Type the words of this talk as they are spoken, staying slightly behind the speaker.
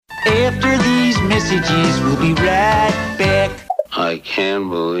After these messages, we'll be right back. I can't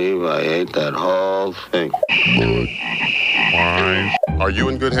believe I ate that whole thing. Are you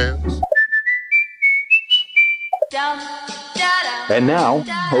in good hands? And now,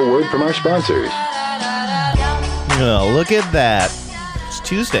 a word from our sponsors. Oh, look at that. It's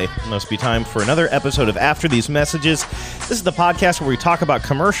Tuesday. Must be time for another episode of After These Messages. This is the podcast where we talk about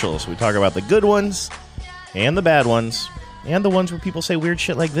commercials. We talk about the good ones and the bad ones and the ones where people say weird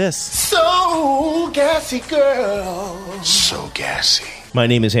shit like this. So gassy, girl. So gassy. My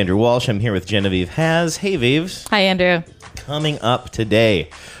name is Andrew Walsh. I'm here with Genevieve Has. Hey, Vives. Hi, Andrew. Coming up today,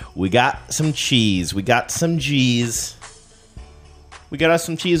 we got some cheese. We got some G's. We got us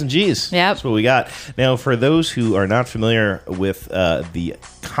some cheese and G's. Yep. That's what we got. Now, for those who are not familiar with the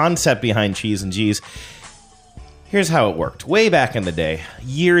concept behind cheese and G's, here's how it worked. Way back in the day,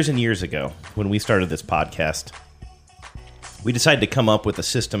 years and years ago, when we started this podcast, we decided to come up with a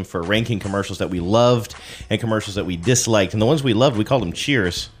system for ranking commercials that we loved and commercials that we disliked. And the ones we loved, we called them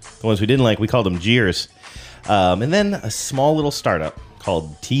cheers. The ones we didn't like, we called them jeers. And then a small little startup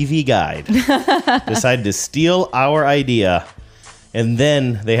called TV Guide decided to steal our idea. And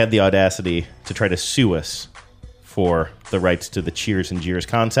then they had the audacity to try to sue us for the rights to the cheers and jeers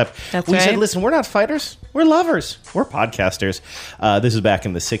concept. We said, listen, we're not fighters. We're lovers. We're podcasters. This is back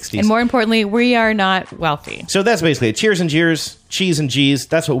in the 60s. And more importantly, we are not wealthy. So that's basically it. Cheers and jeers, cheese and G's.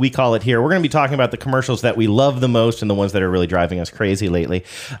 That's what we call it here. We're going to be talking about the commercials that we love the most and the ones that are really driving us crazy lately.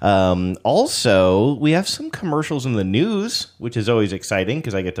 Also, we have some commercials in the news, which is always exciting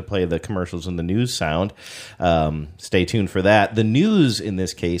because I get to play the commercials in the news sound. Stay tuned for that. The news in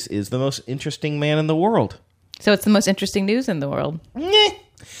this case is the most interesting man in the world. So it's the most interesting news in the world.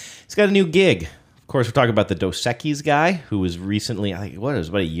 He's got a new gig. Of course, we're talking about the Dos Equis guy who was recently, I think, it was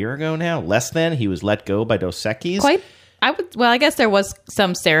about a year ago now? Less than. He was let go by Dos Equis. I guess there was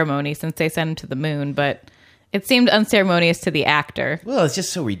some ceremony since they sent him to the moon, but it seemed unceremonious to the actor. Well, it's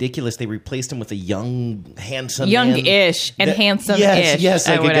just so ridiculous. They replaced him with a young, handsome Young-ish man. and handsome-ish. Yes,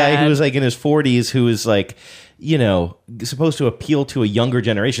 like a guy who was like in his 40s who was like, you know, supposed to appeal to a younger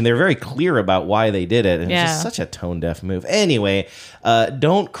generation. They were very clear about why they did it. And it's just such a tone-deaf move. Anyway,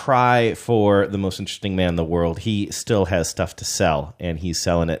 don't cry for the most interesting man in the world. He still has stuff to sell, and he's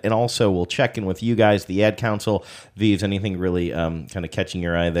selling it. And also, we'll check in with you guys, the Ad Council. Vives, anything really kind of catching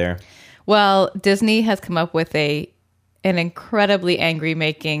your eye there? Well, Disney has come up with an incredibly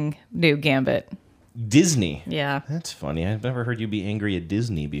angry-making new gambit. Disney? Yeah. That's funny. I've never heard you be angry at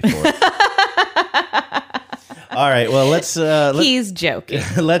Disney before. All right, well, let's He's joking.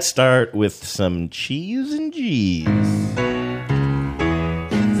 Let's start with some cheese and G's.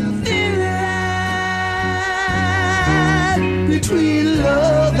 Between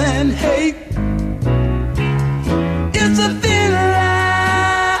love and hate. It's a thin line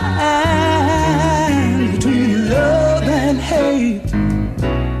between love and hate.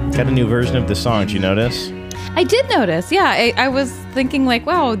 Got a new version of the song. Did you notice? I did notice. Yeah, I was thinking like,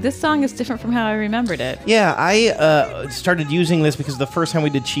 wow, this song is different from how I remembered it. Yeah, I started using this because the first time we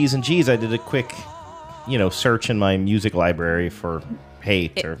did Cheese and G's, I did a quick, search in my music library for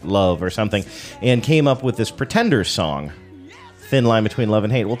hate or love or something, and came up with this Pretenders song, Thin Line Between Love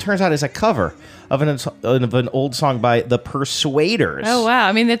and Hate. Well, it turns out it's a cover of an old song by The Persuaders. Oh, wow.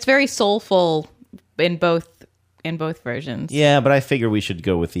 I mean, it's very soulful in both versions. Yeah, but I figure we should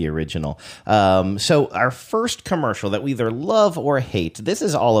go with the original. So our first commercial that we either love or hate, this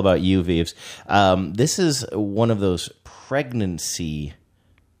is all about you, Vives. This is one of those pregnancy...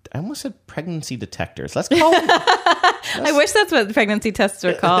 I almost said pregnancy detectors. Let's call it... I wish that's what pregnancy tests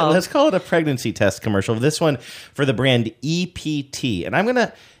are called. Let's call it a pregnancy test commercial. This one for the brand EPT. And I'm going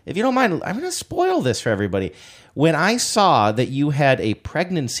to, if you don't mind, I'm going to spoil this for everybody. When I saw that you had a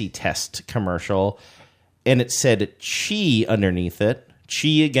pregnancy test commercial... and it said Chi underneath it. Chi,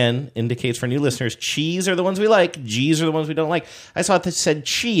 again, indicates for new listeners, Chis are the ones we like, G's are the ones we don't like. I saw it said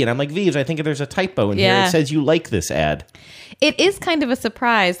Chi, and I'm like, Vives, I think there's a typo in here. It says you like this ad. It is kind of a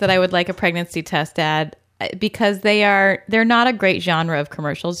surprise that I would like a pregnancy test ad because they're not a great genre of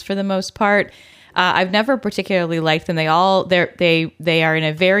commercials for the most part. I've never particularly liked them. They are in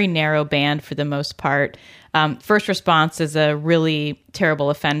a very narrow band for the most part. First Response is a really terrible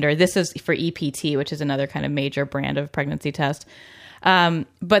offender. This is for EPT, which is another kind of major brand of pregnancy test.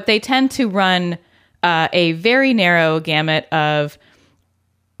 But they tend to run a very narrow gamut of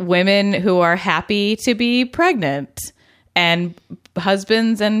women who are happy to be pregnant and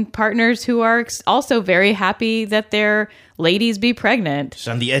husbands and partners who are also very happy that their ladies be pregnant. Just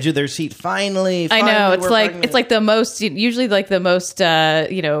on the edge of their seat, finally I know, it's like the most, usually like the most,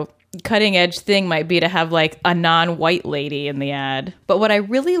 cutting edge thing might be to have like a non-white lady in the ad. But what I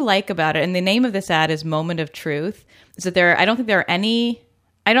really like about it, and the name of this ad is Moment of Truth, is that I don't think there are any.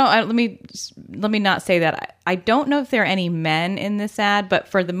 Let me not say that. I don't know if there are any men in this ad, but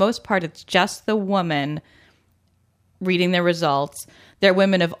for the most part, it's just the woman reading their results. They're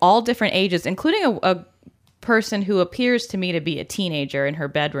women of all different ages, including a person who appears to me to be a teenager in her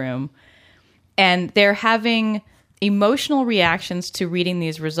bedroom. And they're having emotional reactions to reading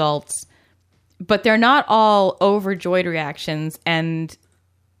these results, but they're not all overjoyed reactions. And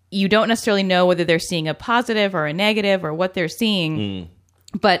you don't necessarily know whether they're seeing a positive or a negative or what they're seeing.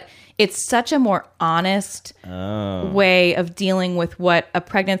 But it's such a more honest way of dealing with what a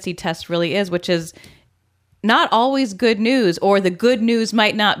pregnancy test really is, which is not always good news, or the good news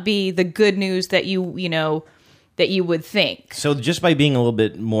might not be the good news that you would think. So just by being a little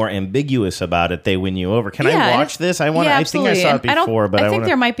bit more ambiguous about it, they win you over. Can I watch this? I think I saw it before, but I think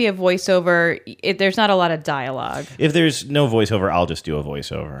there might be a voiceover. There's not a lot of dialogue. If there's no voiceover, I'll just do a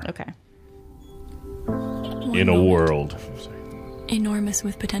voiceover. Okay. In a world enormous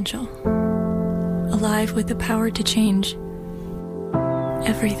with potential, alive with the power to change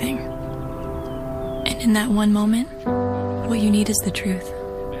everything. And in that one moment, what you need is the truth.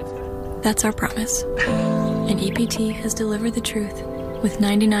 That's our promise. And EPT has delivered the truth with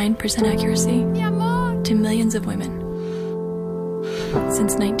 99% accuracy to millions of women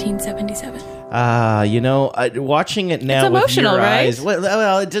since 1977. Watching it now, it's emotional, with your right? eyes,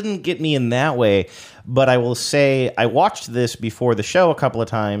 well, it didn't get me in that way, but I will say I watched this before the show a couple of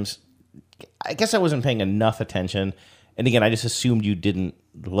times. I guess I wasn't paying enough attention. And again, I just assumed you didn't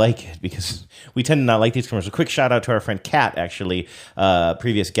like it because we tend to not like these commercials. Quick shout out to our friend Kat, actually,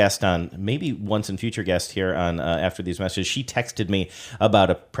 previous guest on, maybe once and future guest here on After These Messages. She texted me about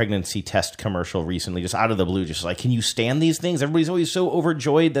a pregnancy test commercial recently, just out of the blue, just like, can you stand these things? Everybody's always so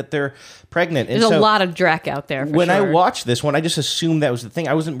overjoyed that they're pregnant. There's a lot of dreck out there. When I watched this one, I just assumed that was the thing.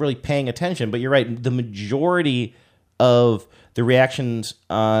 I wasn't really paying attention, but you're right. The majority of the reactions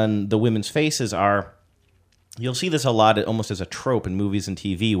on the women's faces are, you'll see this a lot almost as a trope in movies and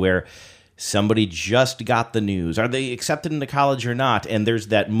TV where somebody just got the news. Are they accepted into college or not? And there's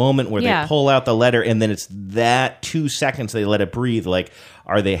that moment where they pull out the letter and then it's that 2 seconds they let it breathe. Like,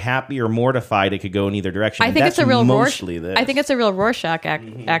 are they happy or mortified? It could go in either direction. I think it's a real Rorschach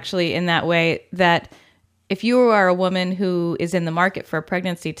actually in that way, that if you are a woman who is in the market for a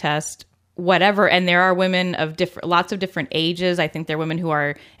pregnancy test, whatever, and there are women of lots of different ages. I think there are women who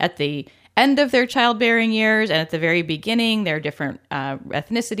are at the end of their childbearing years and at the very beginning. There are different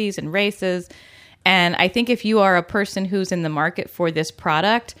ethnicities and races. And I think if you are a person who's in the market for this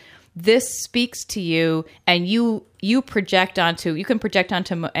product, this speaks to you, and you can project onto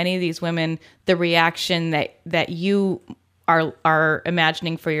any of these women the reaction that you are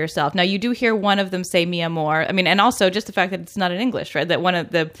imagining for yourself. Now, you do hear one of them say "mi amor." I mean, and also just the fact that it's not in English, right? That one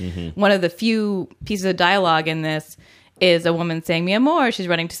of the few pieces of dialogue in this is a woman saying "mi amor." She's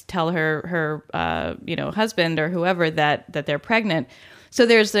running to tell her husband or whoever that they're pregnant. So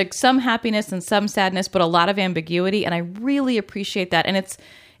there's like some happiness and some sadness, but a lot of ambiguity, and I really appreciate that. And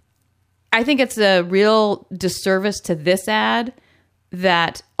I think it's a real disservice to this ad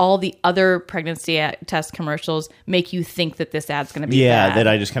that all the other pregnancy test commercials make you think that this ad's going to be bad. That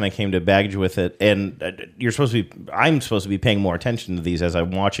I just kind of came to baggage with it. And I'm supposed to be paying more attention to these as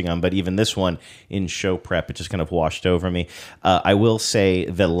I'm watching them, but even this one in show prep, it just kind of washed over me. I will say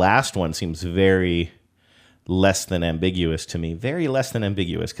the last one seems very less than ambiguous to me. Very less than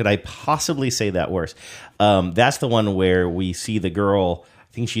ambiguous. Could I possibly say that worse? That's the one where we see the girl,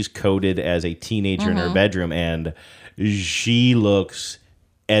 I think she's coded as a teenager in her bedroom, and she looks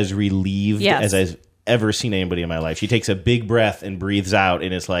as relieved as I've ever seen anybody in my life. She takes a big breath and breathes out,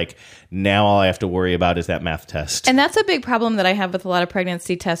 and it's like, now all I have to worry about is that math test. And that's a big problem that I have with a lot of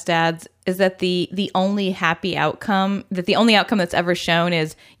pregnancy test ads, is that the only happy outcome, the only outcome that's ever shown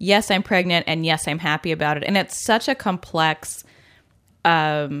is, yes, I'm pregnant, and yes, I'm happy about it. And it's such a complex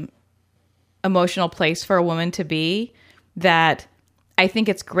emotional place for a woman to be that I think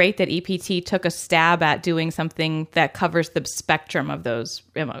it's great that EPT took a stab at doing something that covers the spectrum of those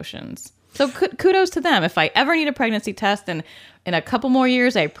emotions. So kudos to them. If I ever need a pregnancy test, and in a couple more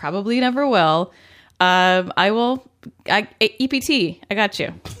years, I probably never will, EPT, I got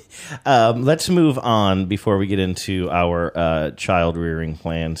you. Let's move on before we get into our child rearing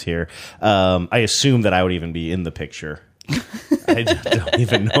plans here. I assume that I would even be in the picture I don't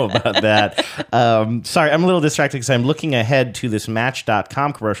even know about that. Sorry, I'm a little distracted because I'm looking ahead to this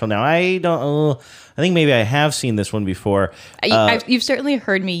Match.com commercial. Now, I think maybe I have seen this one before. You've certainly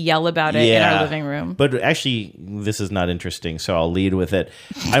heard me yell about it in our living room. But actually, this is not interesting, so I'll lead with it.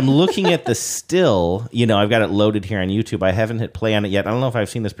 I'm looking at the still. I've got it loaded here on YouTube. I haven't hit play on it yet. I don't know if I've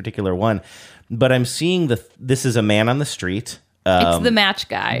seen this particular one, but I'm seeing this is a man on the street. It's the Match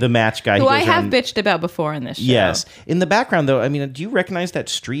guy. The Match guy. Who I have bitched about before in this show. Yes. In the background, though, do you recognize that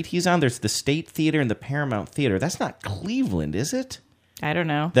street he's on? There's the State Theater and the Paramount Theater. That's not Cleveland, is it? I don't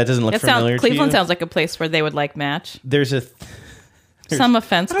know. That doesn't look familiar to you? Cleveland sounds like a place where they would like Match. There's some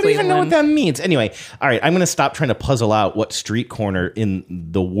offense, I don't Cleveland. even know what that means. Anyway, all right, I'm going to stop trying to puzzle out what street corner in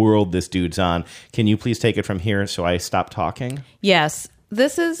the world this dude's on. Can you please take it from here so I stop talking? Yes.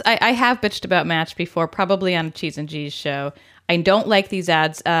 This is... I have bitched about Match before, probably on a Cheese and G's show. I don't like these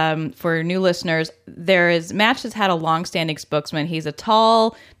ads. For new listeners, Match has had a long-standing spokesman. He's a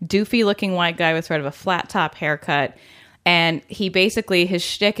tall, doofy-looking white guy with sort of a flat-top haircut. And he basically, his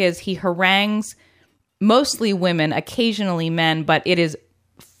shtick is he harangues mostly women, occasionally men, but it is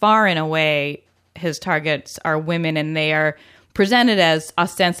far and away his targets are women, and they are presented as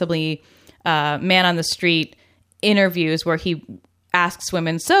ostensibly man on the street interviews where he asks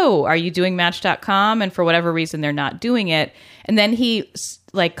women, so are you doing Match.com? And for whatever reason, they're not doing it. And then he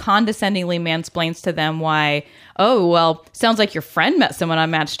condescendingly mansplains to them why, oh, well, sounds like your friend met someone on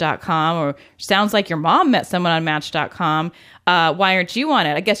Match.com, or sounds like your mom met someone on Match.com. Why aren't you on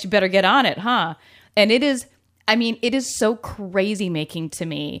it? I guess you better get on it, huh? And it is so crazy making to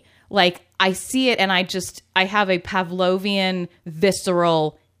me. Like, I see it and I have a Pavlovian,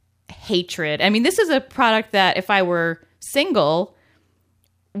 visceral hatred. This is a product that if I were single,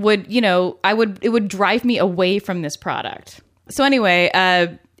 it would drive me away from this product. So anyway,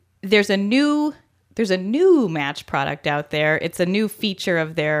 there's a new Match product out there. It's a new feature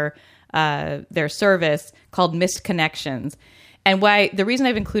of their service called Missed Connections. And the reason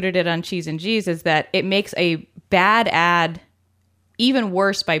I've included it on Cheese and G's is that it makes a bad ad even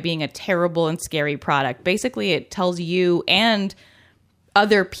worse by being a terrible and scary product. Basically, it tells you and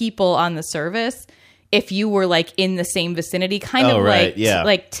other people on the service if you were in the same vicinity,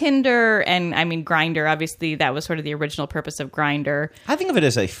 like Tinder and Grindr. Obviously, that was sort of the original purpose of Grindr. I think of it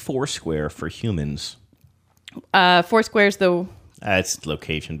as a Foursquare for humans. Foursquare's the... it's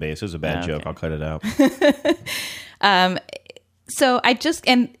location based. It was a bad joke. I'll cut it out. So I just...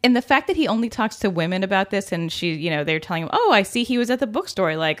 And the fact that he only talks to women about this, and they're telling him, oh, I see he was at the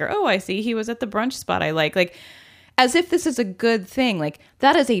bookstore I like, or oh, I see he was at the brunch spot I like, as if this is a good thing.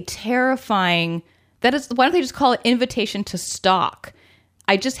 That is a terrifying... why don't they just call it invitation to stalk?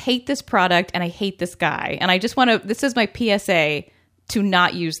 I just hate this product and I hate this guy. And I just this is my PSA to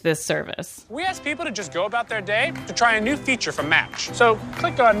not use this service. We ask people to just go about their day to try a new feature from Match. So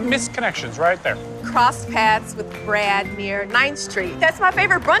click on Missed Connections right there. Crossed paths with Brad near 9th Street. That's my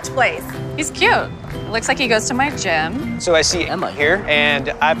favorite brunch place. He's cute. Looks like he goes to my gym. So I see Emma here,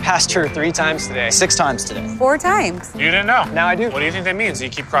 and I passed her 3 times today. 6 times today. 4 times. You didn't know? Now I do. What do you think that means? You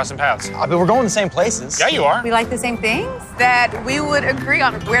keep crossing paths. But we're going to the same places. Yeah, you are. We like the same things. That we would agree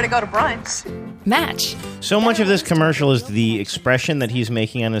on where to go to brunch. Match. So much of this commercial is the expression that he's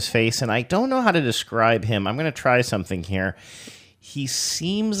making on his face, and I don't know how to describe him. I'm going to try something here. He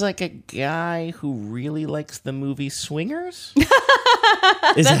seems like a guy who really likes the movie Swingers.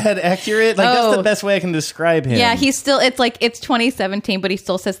 Is that accurate? That's the best way I can describe him. Yeah, he's still, it's 2017, but he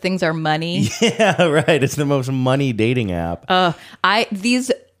still says things are money. Yeah, right. It's the most money dating app.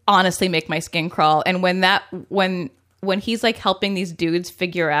 These honestly make my skin crawl. And when he's helping these dudes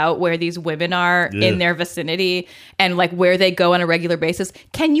figure out where these women are in their vicinity and where they go on a regular basis,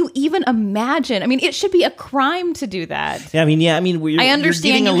 can you even imagine? It should be a crime to do that. Yeah, I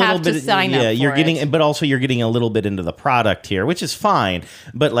understand you have to sign up for it. But also you're getting a little bit into the product here, which is fine.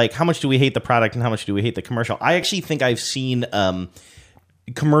 But how much do we hate the product and how much do we hate the commercial? I actually think I've seen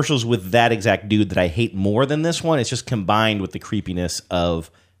commercials with that exact dude that I hate more than this one. It's just combined with the creepiness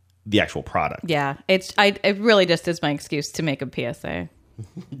of the actual product. Yeah, it really just is my excuse to make a PSA.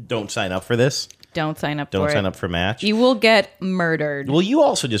 Don't sign up for this. Don't sign up Don't for it. sign up for Match. You will get murdered. Well, you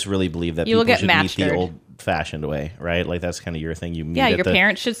also just really believe that you will people get should matched. meet the old-fashioned way, right? That's kind of your thing. You meet your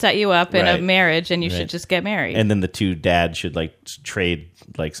parents should set you up in a marriage, and you Right. should just get married. And then the two dads should trade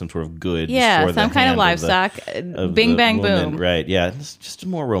some sort of goods. Yeah, for some the kind of hand livestock. of Bing, the bang, woman. boom. Right? Yeah, it's just a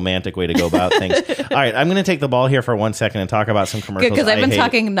more romantic way to go about things. All right, I'm going to take the ball here for 1 second and talk about some commercials. Because I've been hate.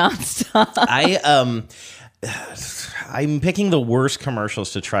 talking nonstop. I'm picking the worst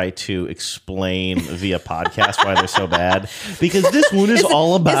commercials to try to explain via podcast why they're so bad, because this one is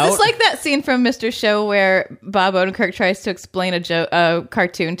all about... Is this like that scene from Mr. Show where Bob Odenkirk tries to explain a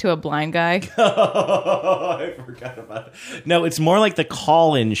cartoon to a blind guy? Oh, I forgot about it. No, it's more like the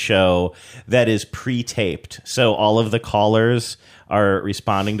call-in show that is pre-taped. So all of the callers are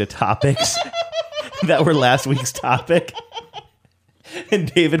responding to topics that were last week's topic.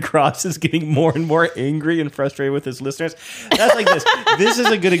 And David Cross is getting more and more angry and frustrated with his listeners. That's like this. This is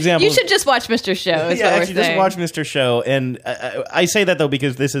a good example. You should just watch Mr. Show. Yeah, actually, just watch Mr. Show. And I say that, though,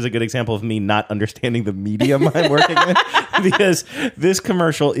 because this is a good example of me not understanding the medium I'm working with. Because this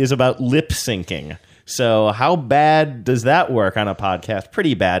commercial is about lip syncing. So how bad does that work on a podcast?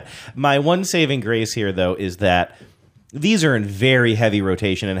 Pretty bad. My one saving grace here, though, is that these are in very heavy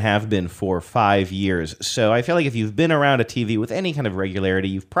rotation and have been for 5 years. So I feel like if you've been around a TV with any kind of regularity,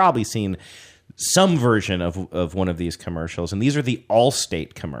 you've probably seen some version of one of these commercials. And these are the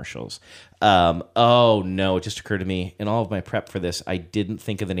Allstate commercials. Oh, no, it just occurred to me, in all of my prep for this, I didn't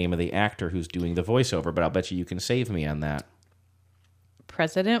think of the name of the actor who's doing the voiceover, but I'll bet you can save me on that.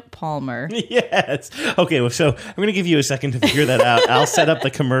 President Palmer. Yes. Okay, well, so I'm going to give you a second to figure that out. I'll set up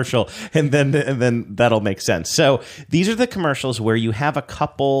the commercial, and then that'll make sense. So these are the commercials where you have a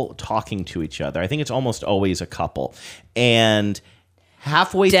couple talking to each other. I think it's almost always a couple. And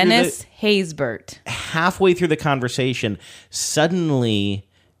halfway Dennis Haysbert. Halfway through the conversation, suddenly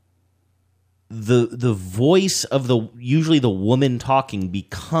the voice of usually the woman talking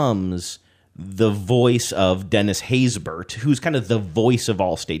becomes the voice of Dennis Haysbert, who's kind of the voice of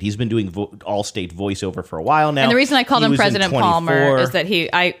Allstate. He's been doing Allstate voiceover for a while now. And the reason I called him President Palmer is that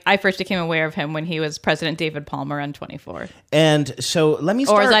I first became aware of him when he was President David Palmer on 24. And so let me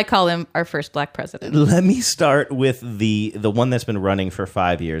start... Or as I call him, our first black president. Let me start with the one that's been running for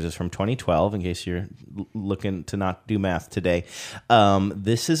 5 years. It's from 2012, in case you're looking to not do math today.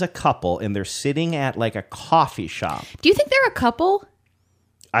 This is a couple, and they're sitting at like a coffee shop. Do you think they're a couple?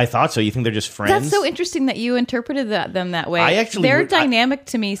 I thought so. You think they're just friends? That's so interesting that you interpreted them that way. I actually Their dynamic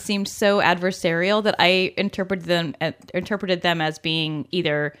to me seemed so adversarial that I interpreted them as being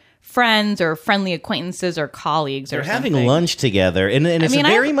either friends or friendly acquaintances or colleagues. They're or having something. lunch together, and it's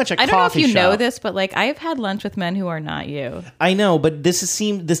very much a coffee shop. I don't know if you know this, but like I've had lunch with men who are not you. I know, but this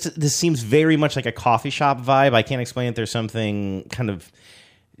seems very much like a coffee shop vibe. I can't explain it. There's something kind of...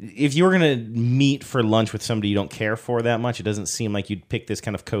 If you were going to meet for lunch with somebody you don't care for that much, it doesn't seem like you'd pick this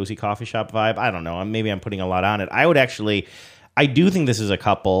kind of cozy coffee shop vibe. I don't know. Maybe I'm putting a lot on it. I do think this is a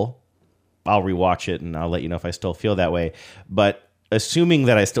couple. I'll rewatch it and I'll let you know if I still feel that way. But assuming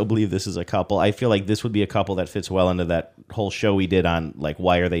that I still believe this is a couple, I feel like this would be a couple that fits well into that whole show we did on like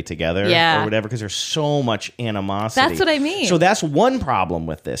why are they together or whatever, because there's so much animosity. That's what I mean. So that's one problem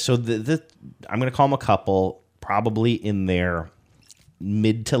with this. So I'm going to call them a couple, probably in their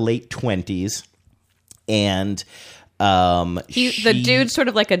mid to late 20s, and the dude's sort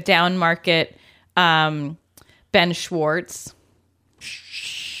of like a down market Ben Schwartz.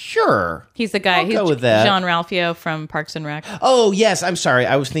 Sure, he's the guy. He's with that. Jean-Ralphio from Parks and Rec. Oh yes, I'm sorry,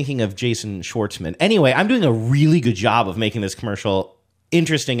 I was thinking of Jason Schwartzman. Anyway, I'm doing a really good job of making this commercial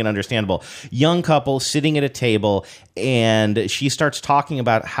interesting and understandable. Young couple sitting at a table, and she starts talking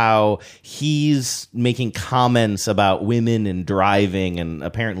about how he's making comments about women and driving and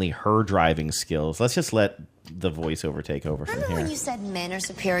apparently her driving skills. Let's just let the voiceover take over from here. When you said men are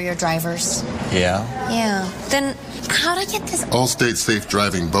superior drivers? Yeah. Yeah. Then how'd I get this Allstate Safe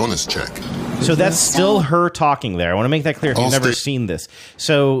Driving bonus check. So that's still her talking there. I want to make that clear if you've never seen this.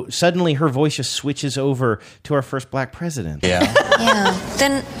 So suddenly her voice just switches over to our first black president. Yeah. Yeah.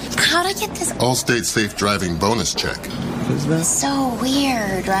 Then how'd I get this Allstate Safe Driving bonus check. Who's that? So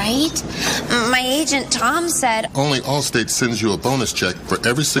weird, right? My agent Tom said only Allstate sends you a bonus check for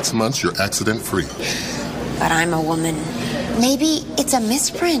every 6 months you're accident free. But I'm a woman. Maybe it's a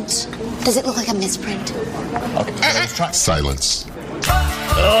misprint. Does it look like a misprint? Okay, let's try. Silence.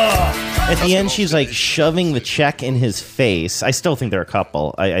 At the end, she's like shoving the check in his face. I still think they're a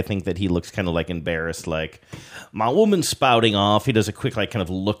couple. I think that he looks kind of like embarrassed, like, my woman's spouting off. He does a quick, like, kind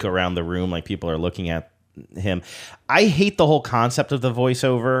of look around the room like people are looking at him. I hate the whole concept of the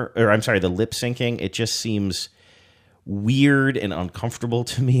voiceover, or I'm sorry, the lip syncing. It just seems weird and uncomfortable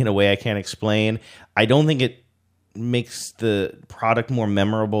to me in a way I can't explain. I don't think it makes the product more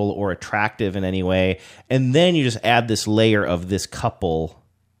memorable or attractive in any way. And then you just add this layer of this couple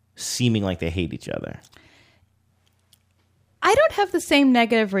seeming like they hate each other. I don't have the same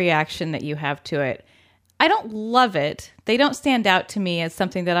negative reaction that you have to it. I don't love it. They don't stand out to me as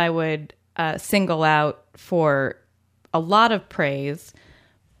something that I would single out for a lot of praise.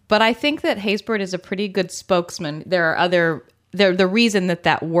 But I think that Haysbert is a pretty good spokesman. There are other... The reason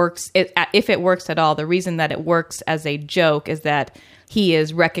that works, if it works at all, the reason that it works as a joke is that he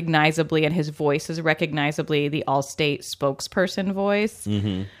is recognizably, and his voice is recognizably the Allstate spokesperson voice.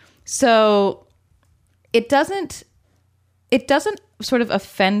 Mm-hmm. So it doesn't sort of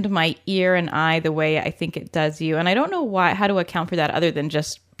offend my ear and eye the way I think it does you. And I don't know how to account for that other than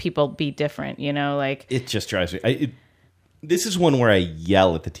just people be different, like... It just drives me... This is one where I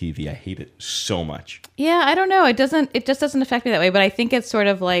yell at the TV. I hate it so much. Yeah, I don't know. It just doesn't affect me that way. But I think it's sort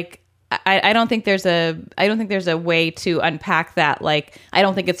of like I don't think there's a way to unpack that. Like, I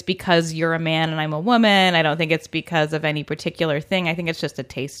don't think it's because you're a man and I'm a woman. I don't think it's because of any particular thing. I think it's just a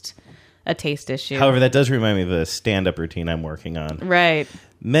taste issue. However, that does remind me of the stand-up routine I'm working on. Right.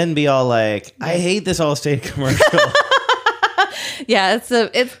 Men be all like, I hate this Allstate commercial. Yeah, it's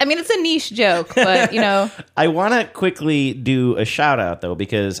a niche joke, but I want to quickly do a shout out though,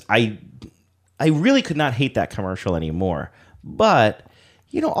 because I really could not hate that commercial anymore. But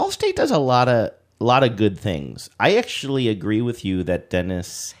Allstate does a lot of good things. I actually agree with you that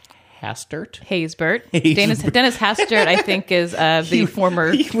Dennis Haysbert. Dennis Hastert, I think, is the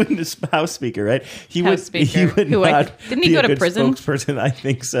former. He was House Speaker, right? He House Speaker. Didn't he go to prison? Spokesperson, I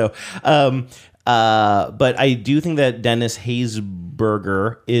think so. But I do think that Dennis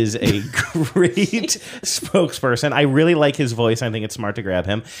Haysbert is a great spokesperson. I really like his voice. I think it's smart to grab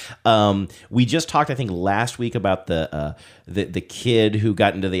him. We just talked, I think, last week about the kid who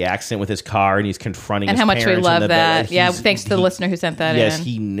got into the accident with his car and he's confronting and his how much we love that. Yeah, thanks to the he, listener who sent that yes, in. Yes,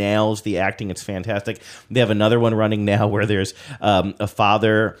 he nails the acting. It's fantastic. They have another one running now where there's a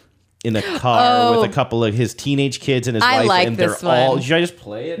father in a car with a couple of his teenage kids and his wife, like and they're this one. all. Should I just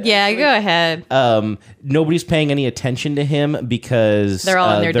play it? Yeah, actually? Go ahead. Nobody's paying any attention to him because they're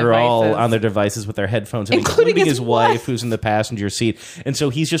all on their devices with their headphones, including his wife, who's in the passenger seat. And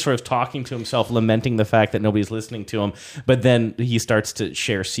so he's just sort of talking to himself, lamenting the fact that nobody's listening to him. But then he starts to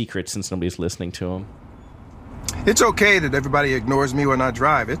share secrets since nobody's listening to him. It's okay that everybody ignores me when I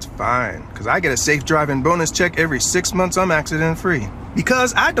drive. It's fine, because I get a safe driving bonus check every 6 months I'm accident-free.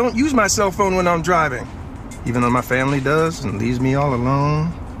 Because I don't use my cell phone when I'm driving, even though my family does and leaves me all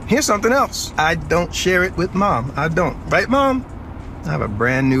alone. Here's something else. I don't share it with Mom. I don't. Right, Mom? I have a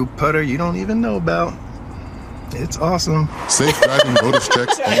brand new putter you don't even know about. It's awesome. Safe driving bonus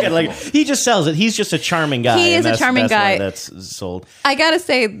checks. He just sells it. He's just a charming guy. He is a charming guy. Why that's sold. I gotta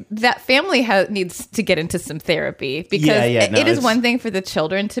say that family needs to get into some therapy because it is one thing for the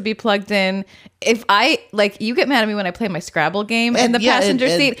children to be plugged in. If you get mad at me when I play my Scrabble game in the passenger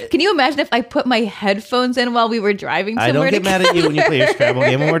seat. Can you imagine if I put my headphones in while we were driving somewhere I don't get together? mad at you when you play your Scrabble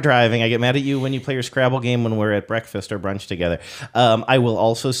game when we're driving. I get mad at you when you play your Scrabble game when we're at breakfast or brunch together. I will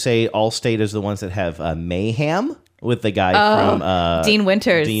also say Allstate is the ones that have Mayhem with the guy from Dean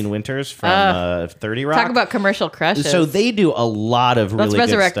Winters. Dean Winters from 30 Rock. Talk about commercial crushes. So they do a lot of really good stuff.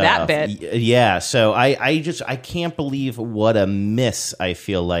 Let's resurrect that bit. Yeah. So I can't believe what a miss I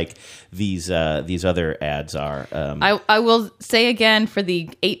feel like these other ads are. I will say again for the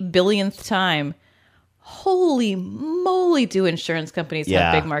 8 billionth time, holy moly, do insurance companies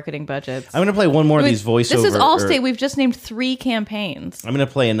have big marketing budgets. I'm going to play one more of these voiceover. This is Allstate. We've just named 3 campaigns. I'm going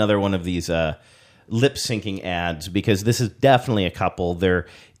to play another one of these lip syncing ads because this is definitely a couple. They're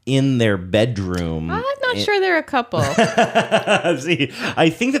in their bedroom. I'm not sure they're a couple. See, I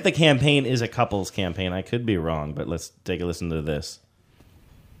think that the campaign is a couple's campaign. I could be wrong, but let's take a listen to this.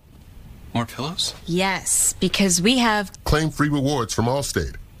 More pillows? Yes, because we have claim free rewards from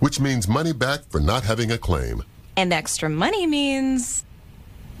Allstate, which means money back for not having a claim. And extra money means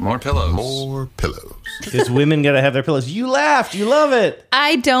more pillows. More pillows. Because women got to have their pillows. You laughed. You love it.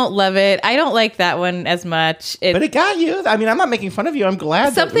 I don't love it. I don't like that one as much. But it got you. I mean, I'm not making fun of you. I'm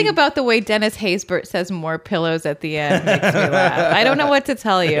glad. Something about the way Dennis Haysbert says more pillows at the end makes me laugh. I don't know what to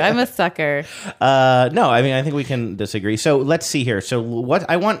tell you. I'm a sucker. No, I mean, I think we can disagree. So let's see here. So what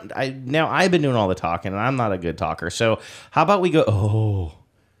I want, now I've been doing all the talking, and I'm not a good talker. So how about we go,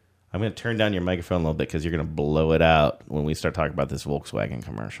 I'm going to turn down your microphone a little bit because you're going to blow it out when we start talking about this Volkswagen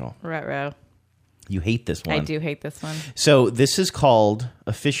commercial. Ruh-roh. You hate this one. I do hate this one. So this is called,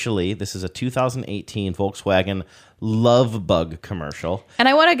 officially, this is a 2018 Volkswagen Love Bug commercial. And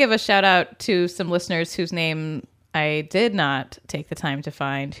I want to give a shout out to some listeners whose name I did not take the time to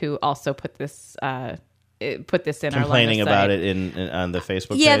find, who also put this in complaining our about it on the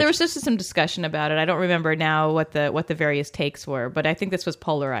Facebook page. Yeah, there was just some discussion about it. I don't remember now what the various takes were, but I think this was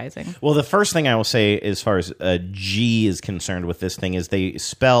polarizing. Well, the first thing I will say as far as G is concerned with this thing is they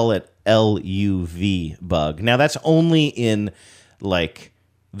spell it LUV bug. Now that's only in like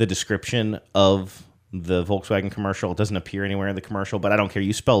the description of the Volkswagen commercial. It doesn't appear anywhere in the commercial, but I don't care.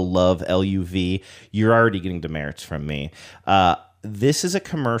 You spell love, L-U-V. You're already getting demerits from me. This is a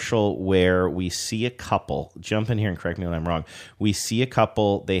commercial where we see a couple. Jump in here and correct me when I'm wrong. We see a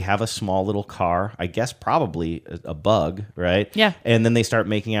couple. They have a small little car. I guess probably a Bug, right? Yeah. And then they start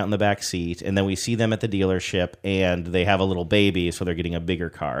making out in the back seat. And then we see them at the dealership, and they have a little baby, so they're getting a bigger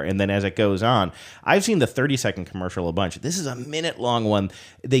car. And then as it goes on, I've seen the 30-second commercial a bunch. This is a minute-long one.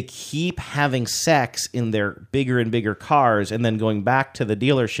 They keep having sex in their bigger and bigger cars and then going back to the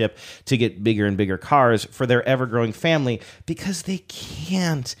dealership to get bigger and bigger cars for their ever-growing family because they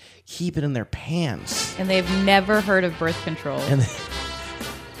can't keep it in their pants. And they've never heard of birth control. And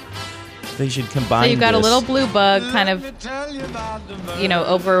they should combine. So you've got this. a little blue Bug kind of,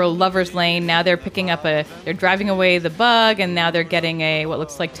 over Lover's Lane. Now they're picking up they're driving away the Bug, and now they're getting what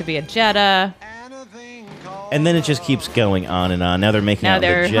looks like to be a Jetta. And then it just keeps going on and on. Now they're making out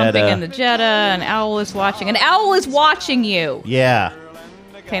they're the Jetta. humping in the Jetta. An owl is watching. An owl is watching you. Yeah.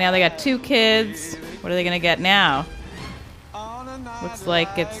 Okay, now they got 2 kids. What are they going to get now? Looks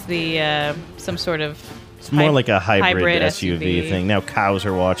like it's the some sort of. It's more like a hybrid SUV thing. Now cows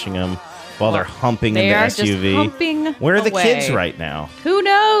are watching them while they're humping in the SUV. Just humping Where are the away. kids right now? Who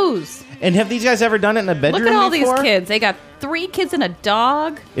knows? And have these guys ever done it in a bedroom? Look at all before? these kids. They got 3 kids and a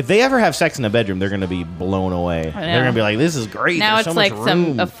dog. If they ever have sex in a bedroom, they're going to be blown away. They're going to be like, "This is great." Now There's it's so like much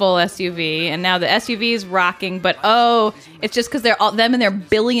room. a full SUV, and now the SUV is rocking. But it's just because them and their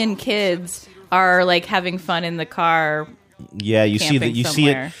billion kids are like having fun in the car. Yeah, you see camping that.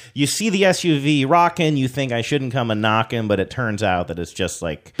 somewhere. You see the SUV rocking. You think I shouldn't come and knocking, but it turns out that it's just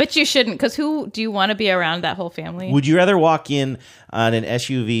like. But you shouldn't, because who do you want to be around that whole family? Would you rather walk in on an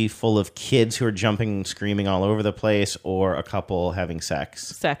SUV full of kids who are jumping and screaming all over the place, or a couple having sex?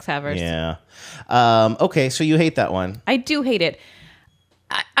 Sex havers. Yeah. Okay, so you hate that one. I do hate it.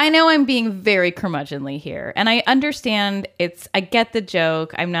 I know I'm being very curmudgeonly here, and I understand I get the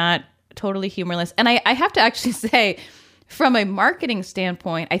joke. I'm not totally humorless. And I have to actually say, from a marketing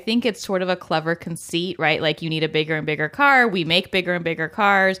standpoint, I think it's sort of a clever conceit, right? Like, you need a bigger and bigger car. We make bigger and bigger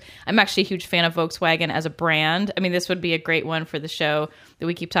cars. I'm actually a huge fan of Volkswagen as a brand. I mean, this would be a great one for the show that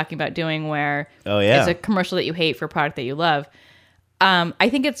we keep talking about doing, where it's a commercial that you hate for a product that you love. I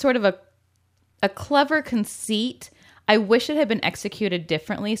think it's sort of a clever conceit. I wish it had been executed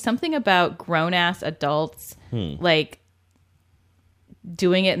differently. Something about grown-ass adults, like,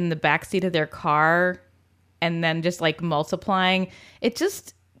 doing it in the backseat of their car and then just like multiplying. I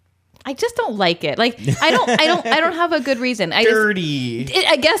just don't like it. Like, I don't have a good reason. Dirty.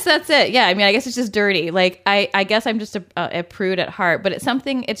 I guess that's it. Yeah. I mean, I guess it's just dirty. Like, I guess I'm just a prude at heart, but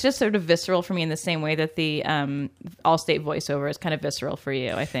it's just sort of visceral for me in the same way that the Allstate voiceover is kind of visceral for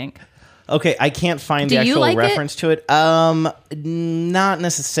you, I think. Okay, I can't find the actual reference to it. Not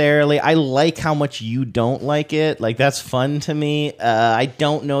necessarily. I like how much you don't like it. Like, that's fun to me. I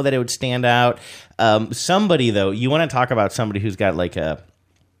don't know that it would stand out. Somebody, though, you want to talk about somebody who's got like a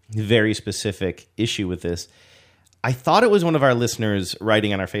very specific issue with this. I thought it was one of our listeners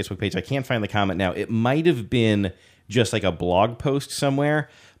writing on our Facebook page. I can't find the comment now. It might have been just like a blog post somewhere.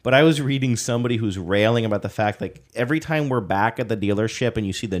 But I was reading somebody who's railing about the fact, like, every time we're back at the dealership and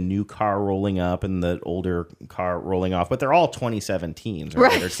you see the new car rolling up and the older car rolling off, but they're all 2017s,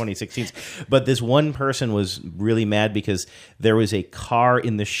 right? They're 2016s. But this one person was really mad because there was a car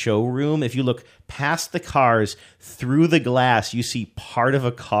in the showroom. If you look past the cars, through the glass, you see part of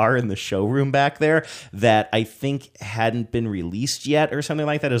a car in the showroom back there that I think hadn't been released yet or something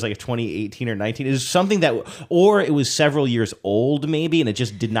like that. It was like a 2018 or 19. It was something that, or it was several years old maybe, and it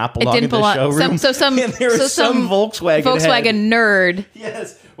just did not belong in the showroom. Some Volkswagen nerd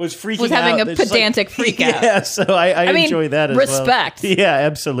was freaking out. Having a pedantic freak out. Yeah, so I enjoy that as respect. Well. Yeah,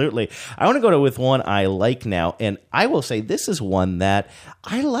 absolutely. I want to go with one I like now, and I will say this is one that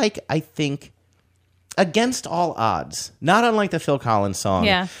I like, I think, Against All Odds, not unlike the Phil Collins song,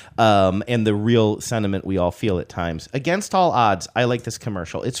 and the real sentiment we all feel at times. Against All Odds, I like this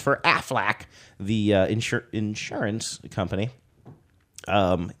commercial. It's for Aflac, the insurance company.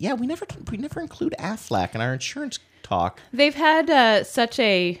 We never include Aflac in our insurance talk. They've had such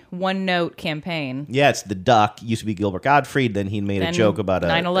a one-note campaign. Yeah, it's the duck. It used to be Gilbert Gottfried. Then he made a joke about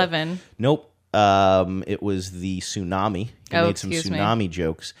 9/11. Nope. It was the tsunami. He made some tsunami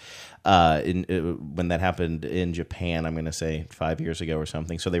jokes. When that happened in Japan, I'm going to say 5 years ago or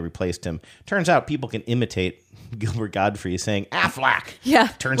something. So they replaced him. Turns out people can imitate Gilbert Gottfried saying Aflac. Yeah,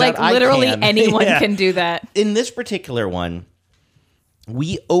 turns out literally I can. anyone can do that. In this particular one,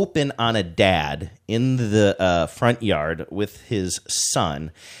 we open on a dad in the front yard with his son,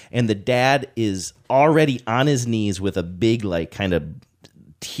 and the dad is already on his knees with a big, like, kind of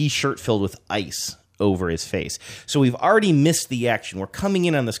T-shirt filled with ice over his face. So we've already missed the action. We're coming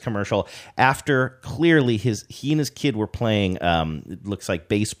in on this commercial after clearly he and his kid were playing, it looks like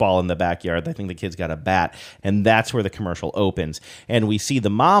baseball in the backyard. I think the kid's got a bat, and that's where the commercial opens. And we see the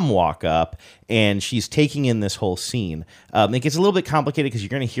mom walk up, and she's taking in this whole scene. It gets a little bit complicated because you're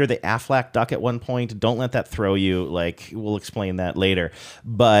going to hear the Aflac duck at one point. Don't let that throw you. Like, we'll explain that later.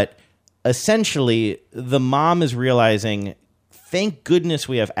 But essentially, the mom is realizing, thank goodness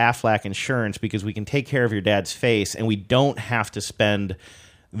we have Aflac insurance because we can take care of your dad's face and we don't have to spend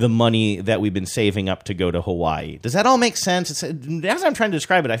the money that we've been saving up to go to Hawaii. Does that all make sense? As I'm trying to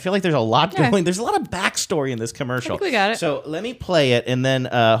describe it, I feel like there's a lot going. There's a lot of backstory in this commercial. I think we got it. So let me play it, and then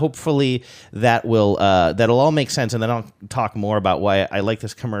hopefully that'll all make sense, and then I'll talk more about why I like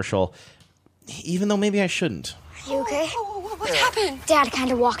this commercial, even though maybe I shouldn't. Are you okay? What happened? Dad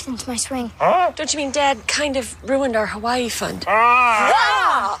kind of walked into my swing. Don't you mean Dad kind of ruined our Hawaii fund?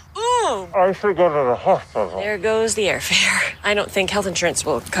 I should go to the hospital. There goes the airfare. I don't think health insurance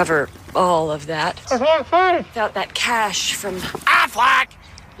will cover all of that. Without that cash from Aflac,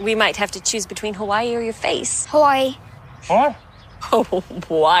 we might have to choose between Hawaii or your face. Hawaii. What? Oh,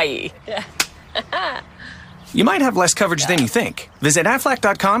 Hawaii. You might have less coverage than you think. Visit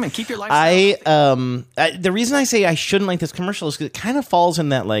Aflac.com and keep your life. The reason I say I shouldn't like this commercial is because it kind of falls in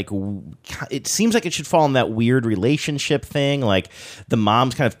that, like, it seems like it should fall in that weird relationship thing. Like, the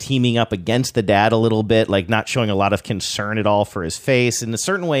mom's kind of teaming up against the dad a little bit, like not showing a lot of concern at all for his face. In a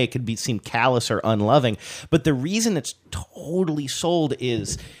certain way, it could seem callous or unloving. But the reason it's totally sold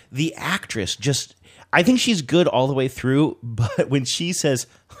is the actress just, I think she's good all the way through. But when she says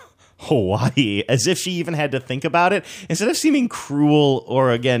Hawaii, as if she even had to think about it, instead of seeming cruel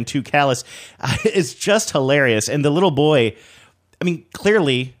or, again, too callous, it's just hilarious. And the little boy, I mean,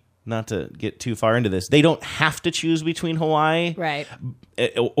 clearly, not to get too far into this, they don't have to choose between Hawaii right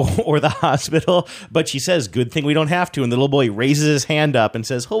or the hospital, but she says, good thing we don't have to. And the little boy raises his hand up and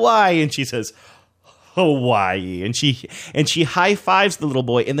says, Hawaii, and she says, Hawaii, and she high fives the little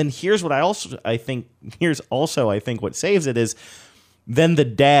boy. And then here's what I think what saves it is, then the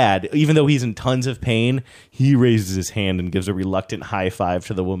dad, even though he's in tons of pain, he raises his hand and gives a reluctant high five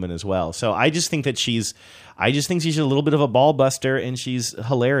to the woman as well. So I just think that she's a little bit of a ball buster, and she's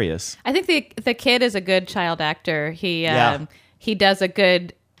hilarious. I think the kid is a good child actor. He does a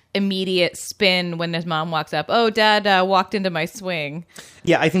good immediate spin when his mom walks up. Oh, Dad walked into my swing.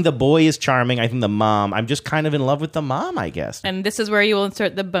 Yeah, I think the boy is charming. I think the mom, I'm just kind of in love with the mom, I guess. And this is where you will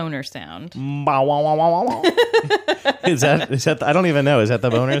insert the boner sound. Is that I don't even know. Is that the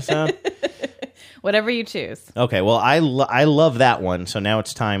boner sound? Whatever you choose. Okay, well, I love that one. So now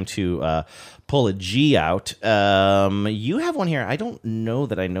it's time to pull a G out. You have one here. I don't know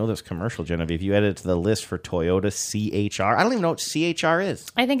that I know this commercial, Genevieve. You added it to the list for Toyota CHR. I don't even know what CHR is.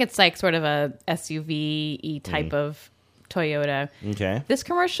 I think it's like sort of a SUV-y type of Toyota. Okay. This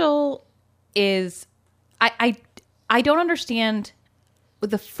commercial is... I don't understand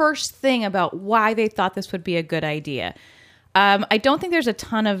the first thing about why they thought this would be a good idea. I don't think there's a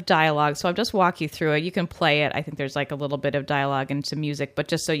ton of dialogue, so I'll just walk you through it. You can play it. I think there's like a little bit of dialogue and some music, but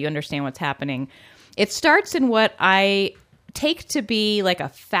just so you understand what's happening. It starts in what I take to be like a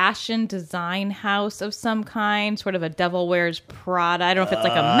fashion design house of some kind, sort of a Devil Wears Prada. I don't know if it's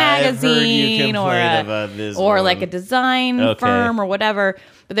like a magazine or like a design firm or whatever,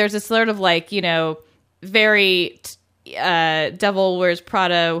 but there's this sort of like, very... Devil Wears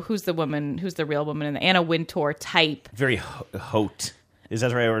Prada. Who's the woman? Who's the real woman? In the Anna Wintour type. Very haute. Is that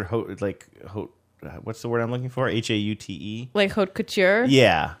the right word? Haute, like haute. What's the word I'm looking for? HAUTE. Like haute couture.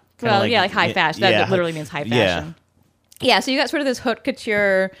 Yeah. Well, like high fashion. That literally means high fashion. Yeah. So you got sort of this haute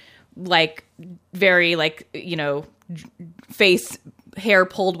couture, like very like face hair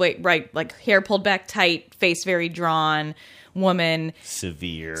pulled like hair pulled back tight, face very drawn. Woman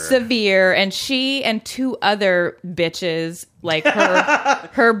severe, and she and two other bitches, like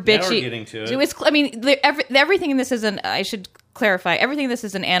her bitchy. Now we're getting to it. I mean, everything in this is I should clarify, everything in this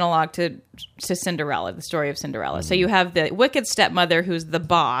is an analog to Cinderella, the story of Cinderella. Mm-hmm. So you have the wicked stepmother who's the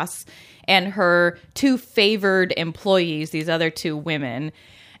boss, and her two favored employees, these other two women,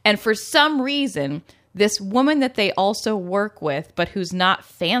 and for some reason, this woman that they also work with, but who's not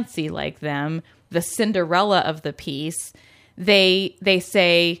fancy like them, the Cinderella of the piece. They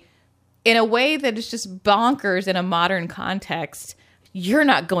say, in a way that is just bonkers in a modern context, you're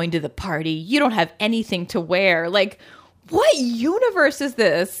not going to the party. You don't have anything to wear. Like, what universe is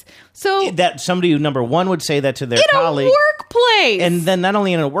this? So that somebody who, number one, would say that to their in colleague. a workplace. And then not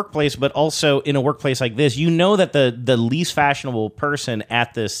only in a workplace, but also in a workplace like this, you know that the least fashionable person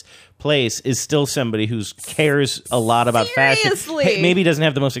at this place is still somebody who cares a lot about fashion. Maybe doesn't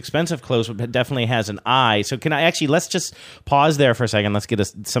have the most expensive clothes, but definitely has an eye. So let's just pause there for a second. Let's get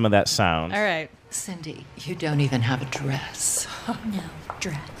some of that sound. All right. Cindy, you don't even have a dress. No,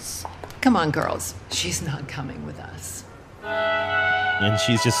 dress. Come on, girls. She's not coming with us. And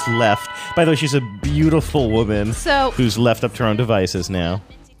she's just left. By the way, she's a beautiful woman who's left up to her own devices now.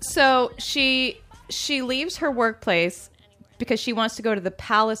 So she leaves her workplace because she wants to go to the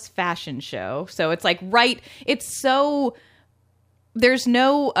Palace Fashion Show. So it's like there's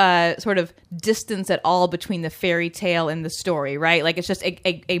no sort of distance at all between the fairy tale and the story, right? Like it's just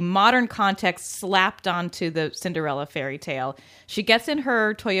a modern context slapped onto the Cinderella fairy tale. She gets in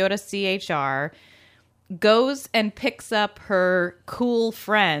her Toyota CHR, goes and picks up her cool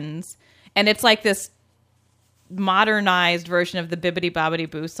friends, and it's like this modernized version of the Bibbidi Bobbidi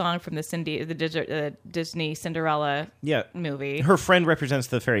Boo song from the Disney Cinderella movie. Her friend represents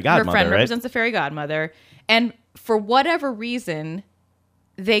the fairy godmother, Her friend right? represents the fairy godmother. And for whatever reason,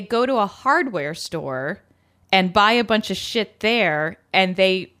 they go to a hardware store and buy a bunch of shit there, and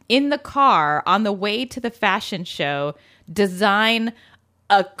they, in the car, on the way to the fashion show, design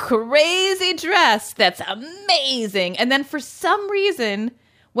a crazy dress that's amazing. And then for some reason,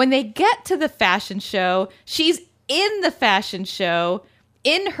 when they get to the fashion show, she's in the fashion show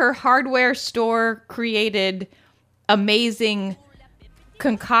in her hardware store created amazing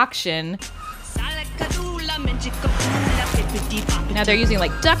concoction. Now they're using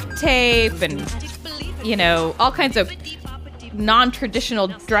like duct tape and, all kinds of non-traditional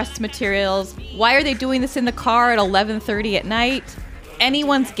dress materials. Why are they doing this in the car at 11:30 at night?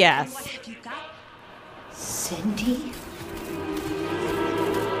 Anyone's guess. Cindy?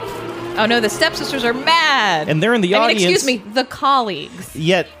 Oh no, the stepsisters are mad. And they're in the audience. Excuse me, the colleagues.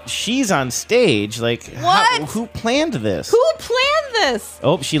 Yet she's on stage. Like, what? Who planned this? Who planned this?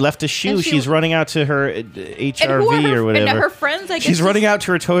 Oh, she left a shoe. She's running out to her HRV or whatever. And her friends, I guess. She's running out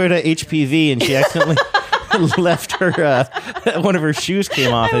to her Toyota HPV, and she accidentally left her one of her shoes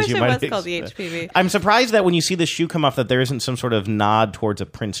came off. I as wish you it might was called the HPV. I'm surprised that when you see the shoe come off, that there isn't some sort of nod towards a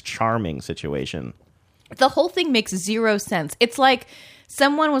Prince Charming situation. The whole thing makes zero sense. It's like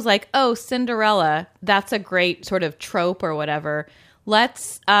someone was like, "Oh, Cinderella, that's a great sort of trope or whatever.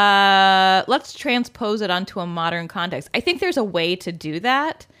 Let's transpose it onto a modern context." I think there's a way to do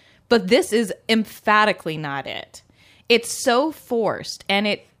that, but this is emphatically not it. It's so forced, and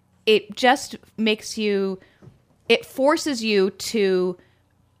it just makes you, it forces you to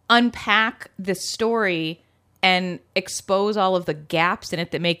unpack this story and expose all of the gaps in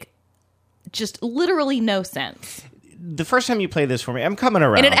it that make just literally no sense. The first time you play this for me, I'm coming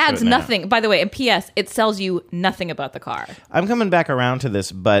around. And it adds to it now. nothing. By the way, and P.S., it sells you nothing about the car. I'm coming back around to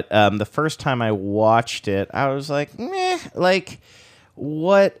this, but the first time I watched it, I was like, meh, like,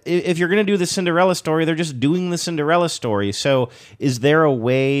 what? If you're going to do the Cinderella story, they're just doing the Cinderella story. So is there a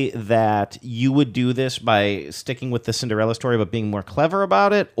way that you would do this by sticking with the Cinderella story but being more clever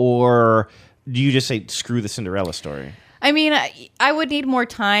about it? Or do you just say, screw the Cinderella story? I mean, I would need more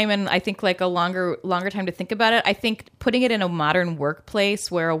time, and I think like a longer time to think about it. I think putting it in a modern workplace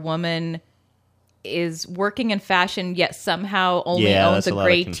where a woman is working in fashion yet somehow only owns a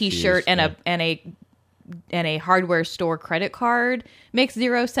gray T-shirt and a hardware store credit card makes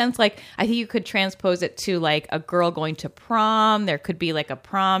zero sense. Like, I think you could transpose it to like a girl going to prom. There could be like a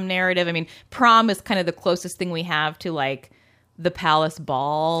prom narrative. I mean, prom is kind of the closest thing we have to like the palace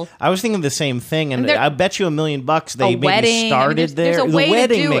ball. I was thinking the same thing, and I bet you $1 million they maybe wedding. started there. There's a way the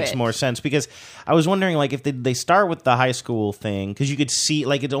wedding to do makes it. more sense, because I was wondering like if they start with the high school thing, because you could see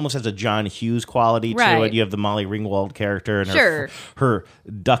like it almost has a John Hughes quality to it. You have the Molly Ringwald character and her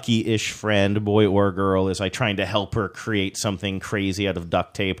ducky-ish friend, boy or girl, is like trying to help her create something crazy out of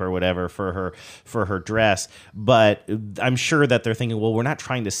duct tape or whatever for her dress. But I'm sure that they're thinking, well, we're not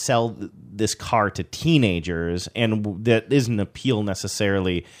trying to sell this car to teenagers, and that isn't appeal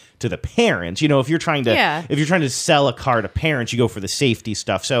necessarily to the parents. If you're trying to sell a car to parents, you go for the safety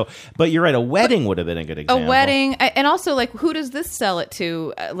stuff. So, but you're right, a wedding would have been a good example. A wedding, and also like, who does this sell it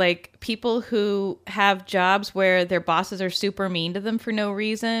to? Like people who have jobs where their bosses are super mean to them for no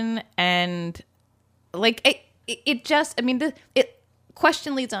reason, and like it just, I mean,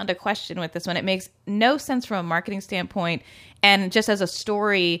 question leads on to question with this one. It makes no sense from a marketing standpoint, and just as a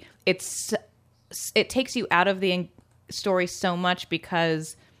story, it takes you out of the story so much,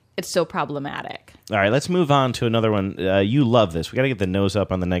 because it's so problematic. All right, let's move on to another one. You love this. We got to get the nose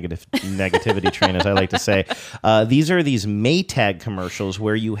up on the negativity train, as I like to say. These are these Maytag commercials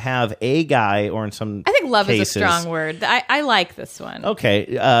where you have a guy, or in some I think love cases, is a strong word. I like this one. Okay,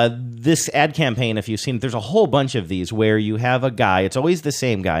 this ad campaign, if you've seen it, there's a whole bunch of these where you have a guy. It's always the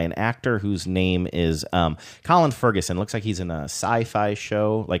same guy, an actor whose name is Colin Ferguson. Looks like he's in a sci-fi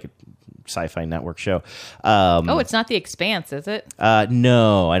show, like a sci-fi network show. It's not The Expanse, is it?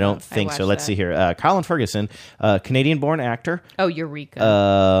 No, I don't think so. watched Let's that. see here. Colin Ferguson, Canadian-born actor. Oh,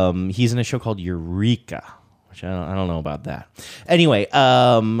 Eureka. He's in a show called Eureka, which I don't know about that. Anyway,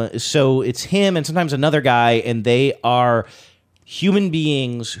 so it's him and sometimes another guy, and they are human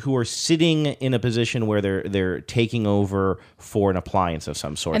beings who are sitting in a position where they're taking over for an appliance of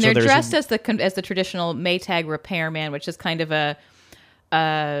some sort. And they're so dressed as the traditional Maytag repairman, which is kind of a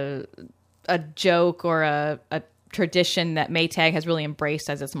joke or a tradition that Maytag has really embraced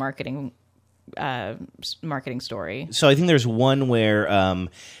as its marketing story. So I think there's one where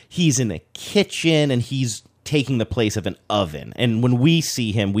he's in a kitchen and he's taking the place of an oven. And when we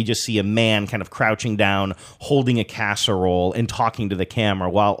see him, we just see a man kind of crouching down, holding a casserole and talking to the camera,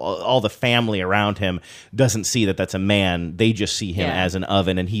 while all the family around him doesn't see that that's a man. They just see him as an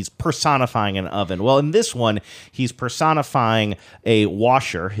oven, and he's personifying an oven. Well, in this one, he's personifying a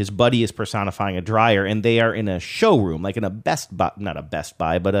washer. His buddy is personifying a dryer, and they are in a showroom, like in a Best Buy, not a Best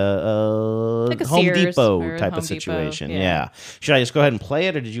Buy, but like a Home Sears Depot or type Home of Depot, situation. yeah. Yeah. Should I just go ahead and play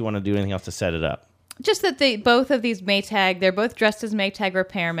it, or did you want to do anything else to set it up? Just that both of these Maytag, they're both dressed as Maytag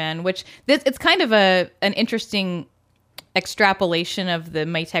repairmen, which it's kind of an interesting extrapolation of the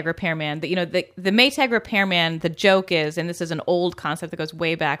Maytag repairman. That the Maytag repairman, the joke is, and this is an old concept that goes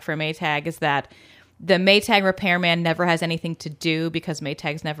way back for Maytag, is that the Maytag repairman never has anything to do because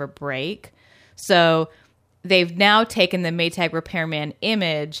Maytags never break. So they've now taken the Maytag repairman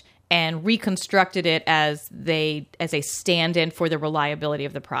image and reconstructed it as a stand-in for the reliability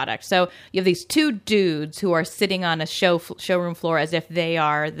of the product. So you have these two dudes who are sitting on a showroom floor as if they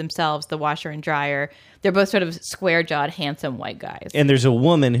are themselves the washer and dryer. They're both sort of square-jawed, handsome white guys. And there's a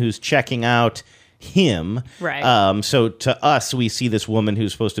woman who's checking out him. Right. So to us, we see this woman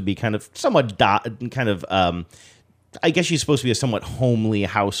who's supposed to be kind of somewhat I guess she's supposed to be a somewhat homely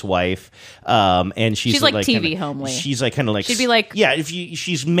housewife, and she's like TV kinda, homely. She's like kind of like she'd be like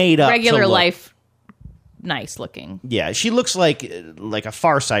she's made up regular to look, life, nice looking. Yeah, she looks like a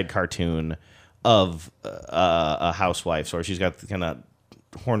Far Side cartoon of a housewife. So she's got kind of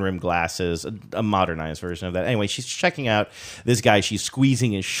horn-rimmed glasses, a modernized version of that. Anyway, she's checking out this guy. She's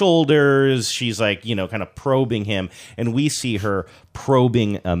squeezing his shoulders. She's like kind of probing him, and we see her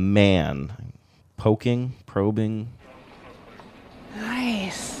probing a man, probing.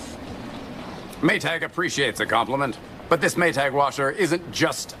 Nice. Maytag appreciates a compliment, but this Maytag washer isn't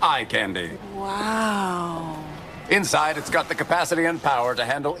just eye candy. Wow. Inside, it's got the capacity and power to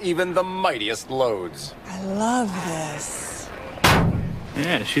handle even the mightiest loads. I love this.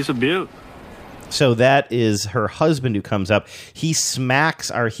 Yeah, she's a beaut. So that is her husband who comes up. He smacks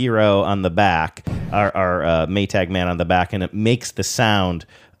our hero on the back, our Maytag man on the back, and it makes the sound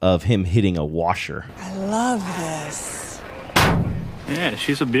of him hitting a washer. I love this. Yeah,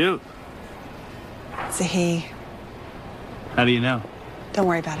 she's a beaut. It's a he. How do you know? Don't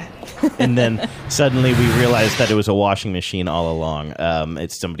worry about it. And then suddenly we realize that it was a washing machine all along.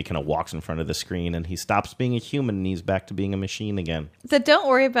 It's somebody kind of walks in front of the screen, and he stops being a human, and he's back to being a machine again. The "don't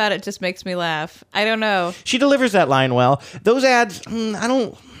worry about it" just makes me laugh. I don't know. She delivers that line well. Those ads, I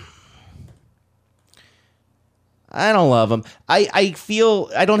don't love them. I feel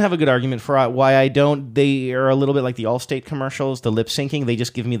I don't have a good argument for why I don't. They are a little bit like the Allstate commercials, the lip syncing. They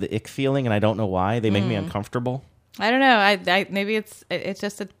just give me the ick feeling, and I don't know why. They make me uncomfortable. I don't know. I maybe it's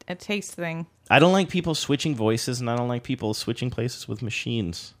just a taste thing. I don't like people switching voices, and I don't like people switching places with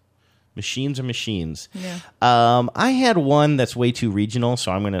machines. Machines are machines. Yeah. I had one that's way too regional,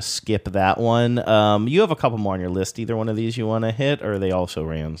 so I'm going to skip that one. You have a couple more on your list. Either one of these you want to hit, or are they also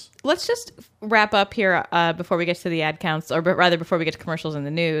Rans? Let's just wrap up here before we get to the ad counts, or rather before we get to commercials in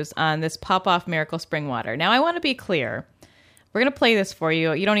the news, on this Pop-Off Miracle Spring Water. Now, I want to be clear. We're going to play this for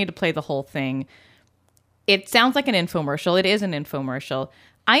you. You don't need to play the whole thing. It sounds like an infomercial. It is an infomercial.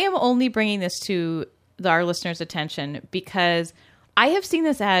 I am only bringing this to our listeners' attention because I have seen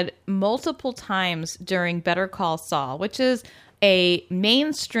this ad multiple times during Better Call Saul, which is a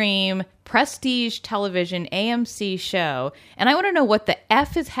mainstream prestige television AMC show. And I want to know what the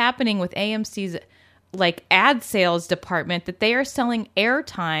F is happening with AMC's ad sales department, that they are selling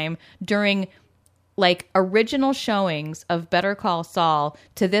airtime during original showings of Better Call Saul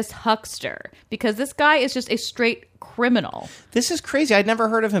to this huckster, because this guy is just a straight criminal. This is crazy. I'd never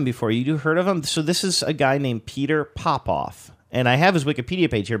heard of him before. You heard of him? So this is a guy named Peter Popoff. And I have his Wikipedia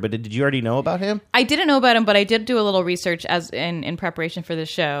page here, but did you already know about him? I didn't know about him, but I did do a little research as in preparation for this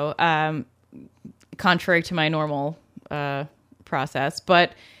show, contrary to my normal process.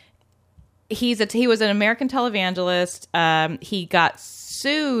 But he was an American televangelist. He got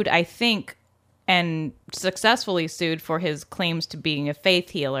sued, I think, and successfully sued for his claims to being a faith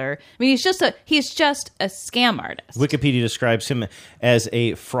healer. I mean, he's just a scam artist. Wikipedia describes him as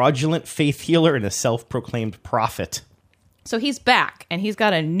a fraudulent faith healer and a self-proclaimed prophet. So he's back, and he's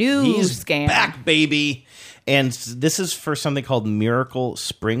got a new scam. Back, baby. And this is for something called Miracle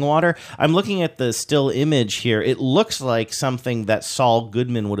Spring Water. I'm looking at the still image here. It looks like something that Saul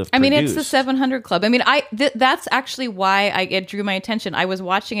Goodman would have produced. I mean, it's the 700 Club. I mean, that's actually why it drew my attention. I was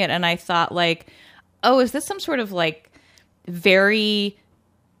watching it, and I thought, like, oh, is this some sort of, like, very,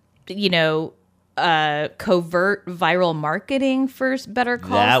 covert viral marketing for Better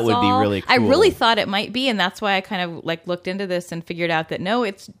Call Saul? That would be really cool. I really thought it might be, and that's why I kind of, like, looked into this and figured out that, no,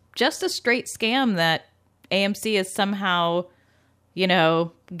 it's just a straight scam that AMC is somehow,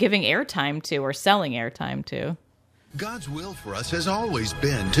 giving airtime to or selling airtime to. God's will for us has always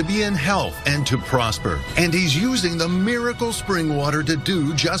been to be in health and to prosper. And he's using the Miracle Spring Water to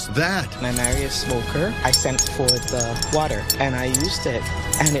do just that. I married a smoker. I sent for the water and I used it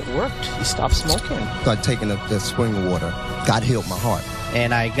and it worked. He stopped smoking. Started taking the spring water. God healed my heart.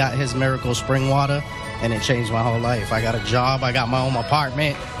 And I got his Miracle Spring Water and it changed my whole life. I got a job. I got my own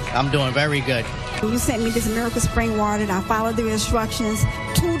apartment. I'm doing very good. You sent me this Miracle Spring Water and I followed the instructions.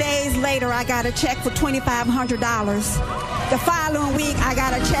 2 days later, I got a check for $2,500. The following week, I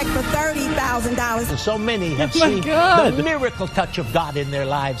got a check for $30,000. So many have seen the miracle touch of God in their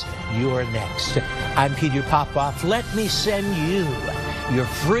lives. You're next. I'm Peter Popoff. Let me send you your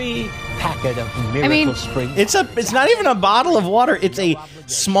free packet of Miracle Spring. It's not even a bottle of water. It's a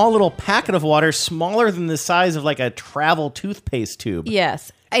small little packet of water, smaller than the size of like a travel toothpaste tube.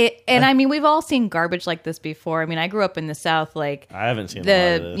 Yes. I mean, we've all seen garbage like this before. I mean, I grew up in the South. Like, I haven't seen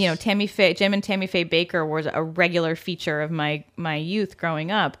a lot of this. Jim and Tammy Faye Baker was a regular feature of my youth growing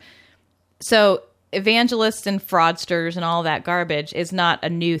up. So evangelists and fraudsters and all that garbage is not a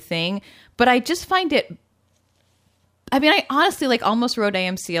new thing. But I just find it. I mean, I honestly almost wrote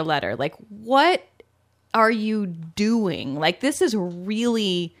AMC a letter. Like, what are you doing? Like, this is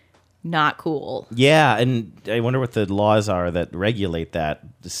really not cool. Yeah, and I wonder what the laws are that regulate that.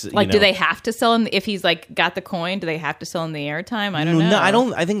 Do they have to sell him if he's got the coin? Do they have to sell him the airtime? I don't know. No, I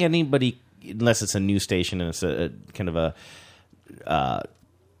don't. I think anybody, unless it's a news station and it's a kind of a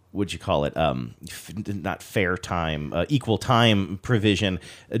what'd you call it? Not fair time, equal time provision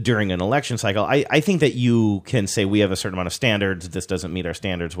during an election cycle. I think that you can say we have a certain amount of standards. This doesn't meet our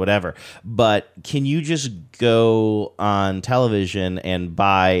standards, whatever. But can you just go on television and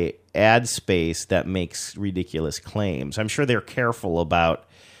buy ad space that makes ridiculous claims? I'm sure they're careful about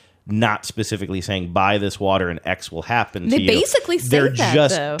not specifically saying buy this water and X will happen to you. They basically say they're that,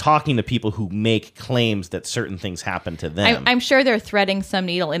 just though. talking to people who make claims that certain things happen to them. I'm sure they're threading some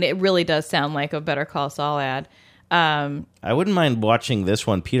needle, and it really does sound like a Better Call Saul ad. I wouldn't mind watching this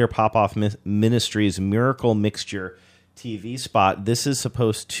one, Peter Popoff Ministries Miracle Mixture TV spot. This is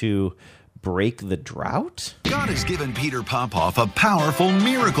supposed to break the drought? God has given Peter Popoff a powerful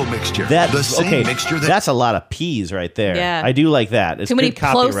miracle mixture. Mixture that's a lot of P's right there. Yeah. I do like that. It's too many good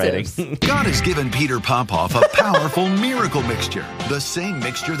copywriting. God has given Peter Popoff a powerful miracle mixture. The same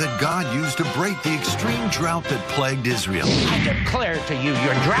mixture that God used to break the extreme drought that plagued Israel. I declare to you,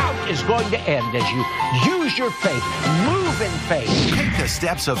 your drought is going to end as you use your faith, move in faith. Take the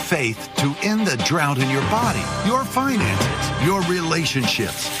steps of faith to end the drought in your body, your finances, your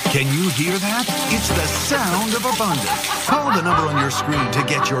relationships. Can you hear that? It's the sound of abundance. Call the number on your screen to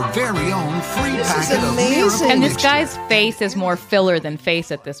get your very own free packet of miracle And this mixture. guy's face is more filler than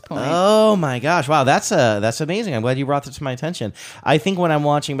face at this point. Oh my gosh! Wow, that's amazing. I'm glad you brought that to my attention. I think when I'm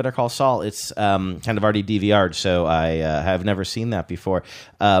watching Better Call Saul, it's kind of already DVR'd, so I have never seen that before.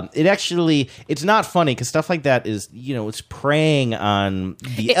 It's not funny because stuff like that is it's preying on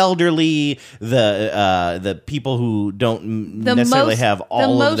the elderly, the people who don't necessarily have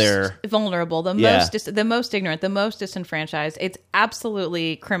all of their vulnerable, the most ignorant, the most disenfranchised. It's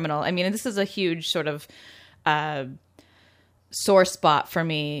absolutely criminal. I mean, this is a huge sort of sore spot for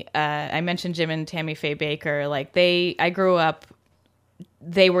me. I mentioned Jim and Tammy Faye Baker. I grew up,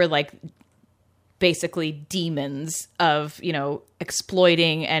 they were basically demons of,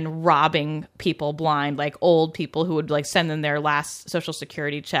 exploiting and robbing people blind, like old people who would send them their last Social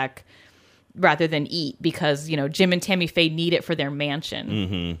Security check rather than eat because, Jim and Tammy Faye need it for their mansion.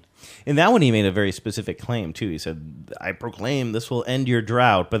 Mm-hmm. In that one, he made a very specific claim, too. He said, I proclaim this will end your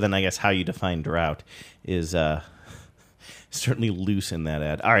drought. But then I guess how you define drought is certainly loose in that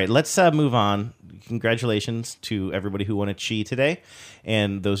ad. All right, let's move on. Congratulations to everybody who won a Chi today.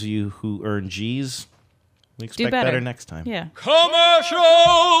 And those of you who earn G's, we expect better next time. Yeah.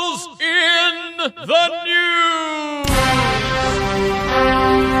 Commercials in the news.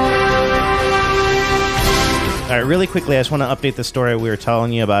 All right, really quickly, I just want to update the story we were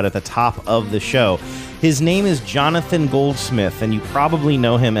telling you about at the top of the show. His name is Jonathan Goldsmith, and you probably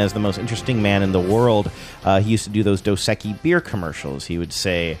know him as the most interesting man in the world. He used to do those Dos Equis beer commercials. He would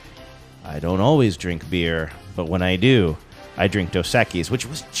say, I don't always drink beer, but when I do, I drink Dos Equis, which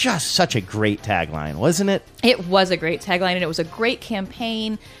was just such a great tagline, wasn't it? It was a great tagline, and it was a great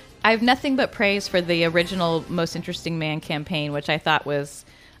campaign. I have nothing but praise for the original Most Interesting Man campaign, which I thought was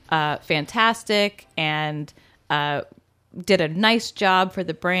fantastic and did a nice job for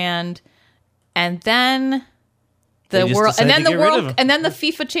the brand. And then the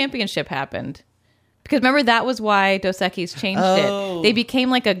FIFA Championship happened. Because remember, that was why Dos Equis changed it. They became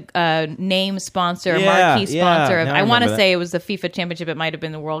like a name sponsor, a marquee sponsor. I want to say it was the FIFA Championship. It might have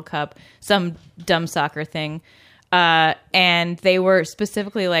been the World Cup, some dumb soccer thing. And they were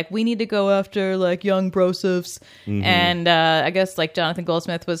specifically like, we need to go after like young brosifs. Mm-hmm. And I guess like Jonathan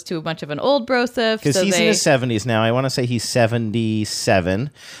Goldsmith was to a bunch of an old brosif. Because he's in his 70s now. I want to say he's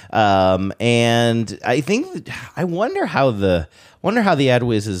 77. And I wonder how the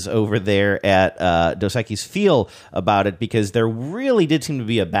AdWizes over there at Dos Equis feel about it, because there really did seem to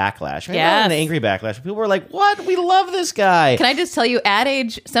be a backlash. I mean, not an angry backlash. People were like, what? We love this guy. Can I just tell you,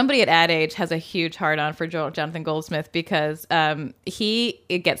 somebody at Ad Age has a huge hard-on for Jonathan Goldsmith because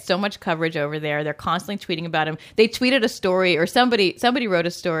it gets so much coverage over there. They're constantly tweeting about him. They tweeted a story, or somebody wrote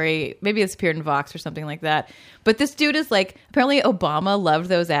a story, maybe it's appeared in Vox or something like that. But this dude is like, apparently Obama loved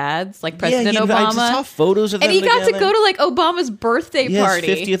those ads, like President Obama. I just saw photos of them and he got together. to go to like Obama's birthday party.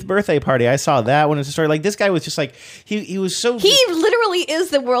 His 50th birthday party. I saw that one. It's a story. Like, this guy was just like, he was so... He literally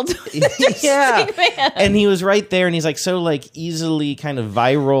is the world's interesting man. And he was right there, and he's like so like easily kind of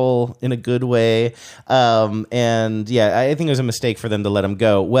viral in a good way. And yeah, I think it was a mistake for them to let him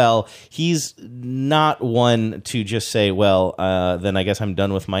go. Well, he's not one to just say, well, then I guess I'm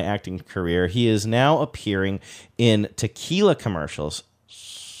done with my acting career. He is now appearing in tequila commercials,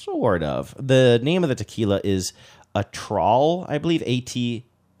 sort of. The name of the tequila is Atral, I believe, Atral.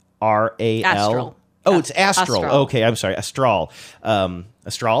 Astral. Oh, it's Astral. Okay, I'm sorry, Astral.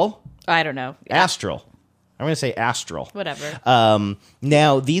 Astral? I don't know. Astral. I'm going to say Astral. Whatever.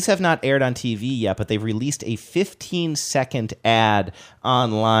 Now, these have not aired on TV yet, but they've released a 15-second ad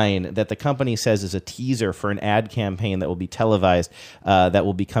online that the company says is a teaser for an ad campaign that will be televised that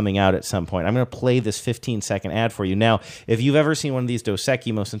will be coming out at some point. I'm going to play this 15-second ad for you. Now, if you've ever seen one of these Dos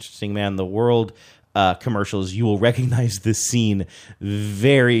Equis Most Interesting Man in the World commercials, you will recognize this scene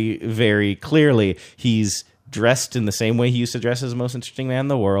very, very clearly. He's dressed in the same way he used to dress as the most interesting man in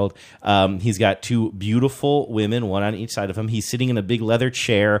the world. He's got two beautiful women, one on each side of him. He's sitting in a big leather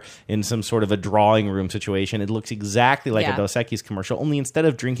chair in some sort of a drawing room situation. It looks exactly like a Dos Equis commercial, only instead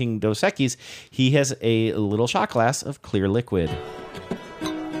of drinking Dos Equis, he has a little shot glass of clear liquid.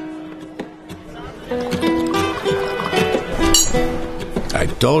 I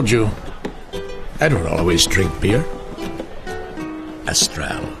told you, I don't always drink beer.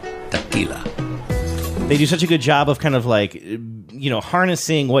 Astral Tequila. They do such a good job of kind of like,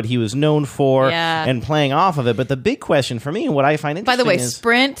 harnessing what he was known for and playing off of it. But the big question for me, and what I find interesting, by the way,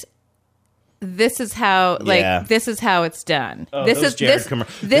 Sprint, this is how this is how it's done. Oh, this is Jared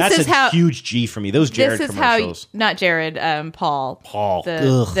That's a huge G for me. Those Jared commercials. Not Jared, Paul. Paul.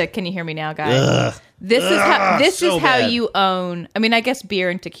 The Can You Hear Me Now guy. Ugh. This is how bad. you own. I mean, I guess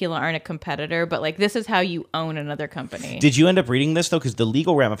beer and tequila aren't a competitor, but like this is how you own another company. Did you end up reading this though? Because the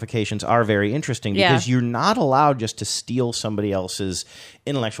legal ramifications are very interesting. Because you're not allowed just to steal somebody else's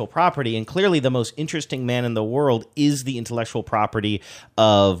intellectual property, and clearly the most interesting man in the world is the intellectual property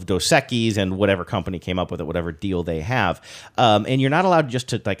of Dos Equis and whatever company came up with it, whatever deal they have. And you're not allowed just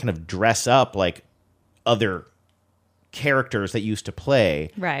to like kind of dress up like other characters that used to play,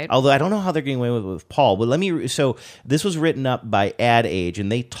 right? Although I don't know how they're getting away with Paul. But so this was written up by Ad Age, and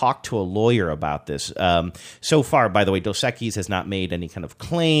they talked to a lawyer about this. So far, by the way, Dos Equis has not made any kind of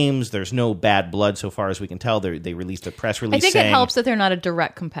claims. There's no bad blood so far as we can tell. They released a press release. I think it helps that they're not a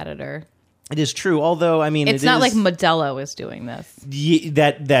direct competitor. It is true, although, I mean... It's not like Modelo is doing this.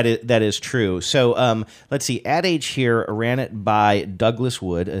 That is true. So let's see. Ad Age here ran it by Douglas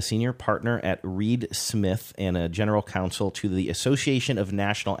Wood, a senior partner at Reed Smith and a general counsel to the Association of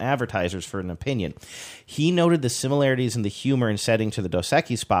National Advertisers for an opinion. He noted the similarities in the humor and setting to the Dos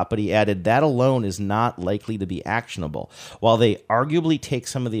Equis spot, but he added that alone is not likely to be actionable. While they arguably take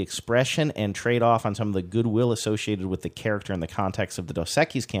some of the expression and trade off on some of the goodwill associated with the character in the context of the Dos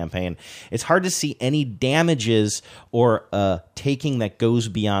Equis campaign, it's hard to see any damages or taking that goes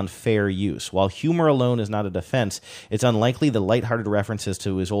beyond fair use. While humor alone is not a defense, it's unlikely the lighthearted references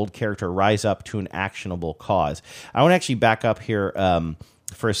to his old character rise up to an actionable cause. I want to actually back up here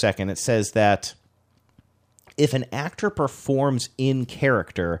for a second. It says that if an actor performs in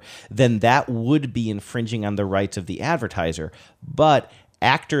character, then that would be infringing on the rights of the advertiser. But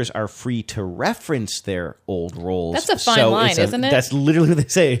actors are free to reference their old roles. That's a fine line, isn't it? That's literally what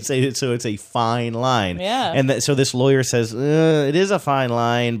they say. So it's a fine line. Yeah. And so this lawyer says, it is a fine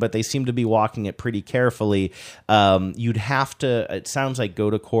line, but they seem to be walking it pretty carefully. You'd have to, it sounds like,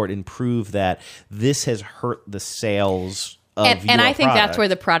 go to court and prove that this has hurt the sales of your And I think product. that's where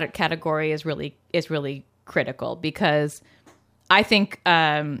the product category is really critical, because I think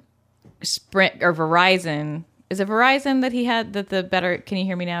Sprint or Verizon... Is it Verizon that he had the better... Can you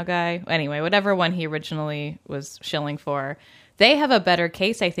hear me now, guy? Anyway, whatever one he originally was shilling for, they have a better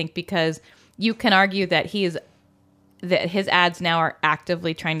case, I think, because you can argue that his ads now are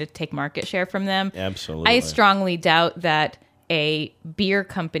actively trying to take market share from them. Absolutely. I strongly doubt that a beer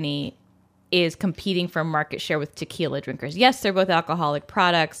company is competing for market share with tequila drinkers. Yes, they're both alcoholic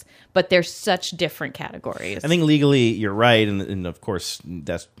products, but they're such different categories. I think legally you're right, and of course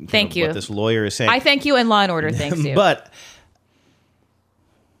that's Thank you. what this lawyer is saying. I thank you, and Law and Order thanks you. But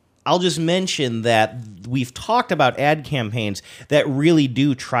I'll just mention that we've talked about ad campaigns that really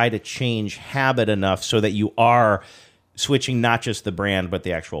do try to change habit enough so that you are switching not just the brand but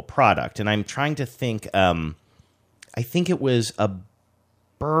the actual product. And I'm trying to think, I think it was a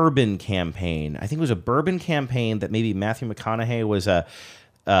bourbon campaign. I think it was a bourbon campaign that maybe Matthew McConaughey was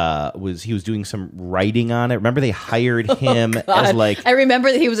doing some writing on it. Remember they hired him as like... I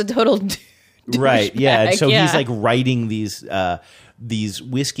remember that he was a total right, yeah. And so yeah. he's like writing these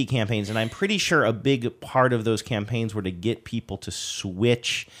whiskey campaigns, and I'm pretty sure a big part of those campaigns were to get people to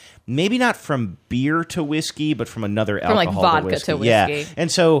switch, maybe not from beer to whiskey, but from another from alcohol like vodka to whiskey. Yeah,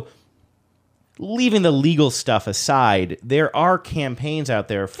 and so leaving the legal stuff aside, there are campaigns out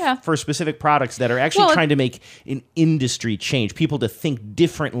there for specific products that are actually trying to make an industry change, people to think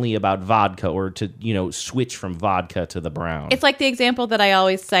differently about vodka or to, switch from vodka to the brown. It's like the example that I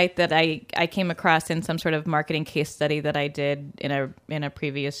always cite that I came across in some sort of marketing case study that I did in a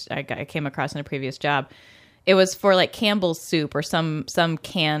previous I came across in a previous job. It was for like Campbell's soup or some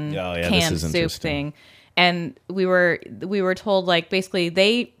canned soup thing. And we were told, like, basically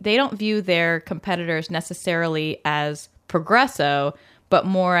they don't view their competitors necessarily as Progresso, but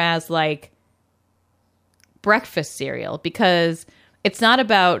more as like breakfast cereal, because it's not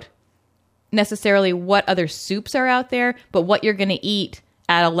about necessarily what other soups are out there, but what you're going to eat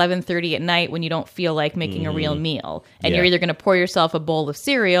at 11:30 at night when you don't feel like making a real meal. And you're either going to pour yourself a bowl of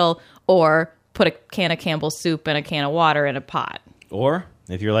cereal or put a can of Campbell's soup and a can of water in a pot. Or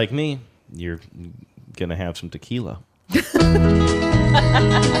if you're like me, you're gonna have some tequila. Everybody's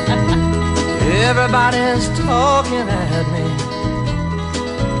talking at me.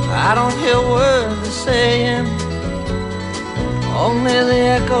 I don't hear words they're saying, only the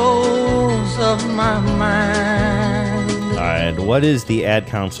echoes of my mind. All right, what is the ad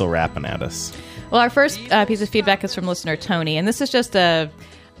council rapping at us? Well, our first piece of feedback is from listener Tony, and this is just an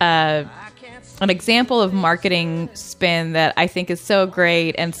example of marketing spin that I think is so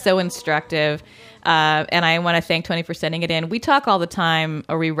great and so instructive. And I want to thank Tony for sending it in. We talk all the time,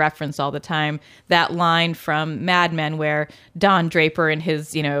 or we reference all the time, that line from Mad Men where Don Draper in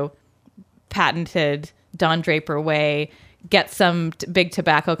his, patented Don Draper way gets some big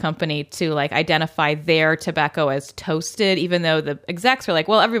tobacco company to like identify their tobacco as toasted, even though the execs are like,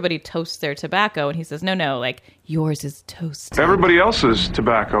 well, everybody toasts their tobacco. And he says, no, like yours is toasted. Everybody else's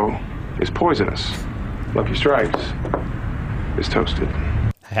tobacco is poisonous. Lucky Strikes is toasted.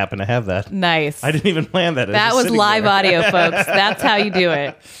 I happen to have that. Nice. I didn't even plan that. That was live audio, folks. That's how you do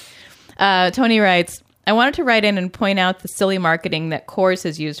it. Tony writes, I wanted to write in and point out the silly marketing that Coors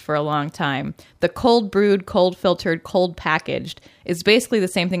has used for a long time. The cold brewed, cold filtered, cold packaged is basically the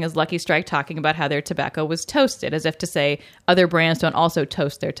same thing as Lucky Strike talking about how their tobacco was toasted, as if to say other brands don't also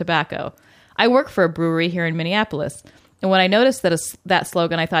toast their tobacco. I work for a brewery here in Minneapolis. And when I noticed that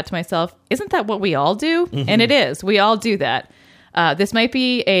slogan, I thought to myself, isn't that what we all do? Mm-hmm. And it is. We all do that. This might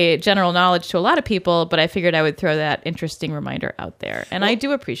be a general knowledge to a lot of people, but I figured I would throw that interesting reminder out there, and I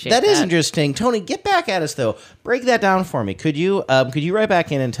do appreciate that. That is interesting. Tony, get back at us, though. Break that down for me. Could you write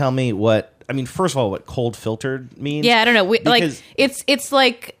back in and tell me what, I mean, first of all, what cold filtered means? Yeah, I don't know. It's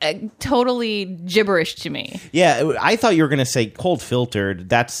like totally gibberish to me. Yeah, I thought you were going to say cold filtered.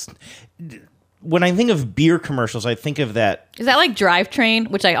 That's... When I think of beer commercials, I think of that. Is that like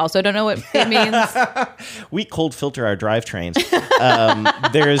drivetrain, which I also don't know what it means? We cold filter our drivetrains.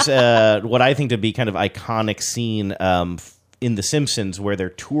 There's what I think to be kind of iconic scene in The Simpsons where they're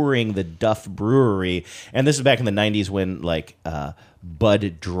touring the Duff Brewery, and this is back in the 90s when like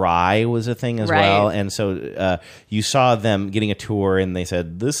Bud Dry was a thing as well, and so you saw them getting a tour, and they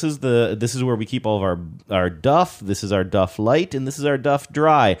said, "This is where we keep all of our Duff. This is our Duff Light, and this is our Duff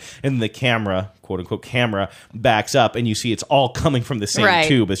Dry." And the camera, quote unquote camera, backs up, and you see it's all coming from the same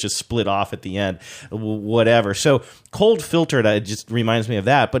tube. It's just split off at the end, whatever. So cold filtered, it just reminds me of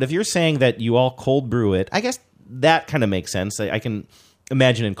that. But if you're saying that you all cold brew it, I guess that kind of makes sense. I can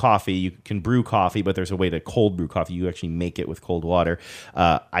imagine in coffee, you can brew coffee, but there's a way to cold brew coffee. You actually make it with cold water.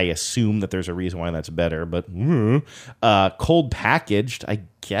 I assume that there's a reason why that's better, but cold packaged, I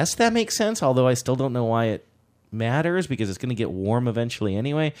guess that makes sense, although I still don't know why it matters because it's going to get warm eventually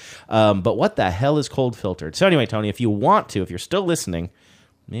anyway. But what the hell is cold filtered? So anyway, Tony, if you want to, if you're still listening,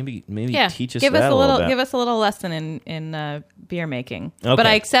 maybe teach us that a little bit. Give us a little lesson in beer making. Okay. But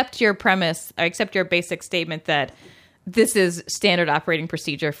I accept your premise. I accept your basic statement that this is standard operating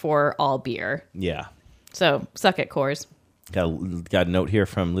procedure for all beer. Yeah. So suck it, Coors. Got a note here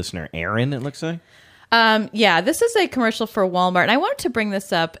from listener Aaron, it looks like. Yeah, this is a commercial for Walmart, and I wanted to bring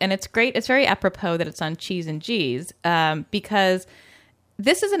this up, and it's great. It's very apropos that it's on Cheese and G's, because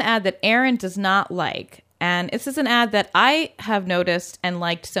this is an ad that Aaron does not like, and this is an ad that I have noticed and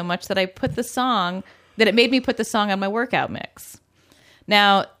liked so much that it made me put the song on my workout mix.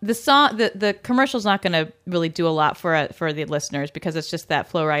 Now, the commercial's not going to really do a lot for the listeners because it's just that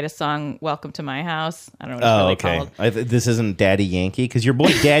Flo Rida song, "Welcome to My House." I don't know what it's really called. This isn't Daddy Yankee? Because your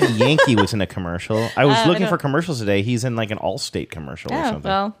boy Daddy Yankee was in a commercial. I was looking for commercials today. He's in like an Allstate commercial or something.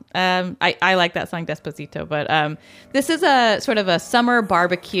 Well, I like that song, Despacito. But this is a sort of a summer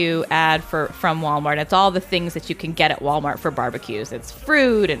barbecue ad from Walmart. It's all the things that you can get at Walmart for barbecues. It's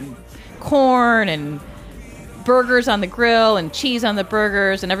fruit and corn and burgers on the grill and cheese on the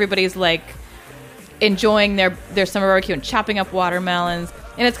burgers, and everybody's like enjoying their summer barbecue and chopping up watermelons,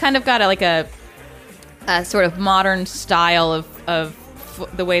 and it's kind of got a sort of modern style of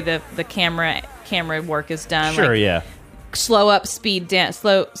the way the camera work is done. Sure, yeah. Slow up, speed down,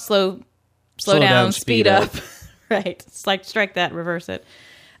 slow down, speed up. Right. It's like strike that, reverse it.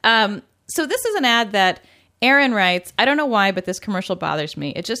 So this is an ad that Aaron writes, "I don't know why, but this commercial bothers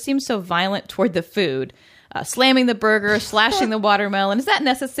me. It just seems so violent toward the food. Slamming the burger, slashing the watermelon. Is that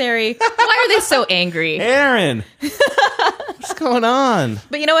necessary? Why are they so angry?" Aaron, what's going on?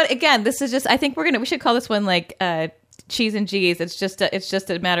 But you know what? Again, this is just, I think we should call this one like Cheese and G's. It's just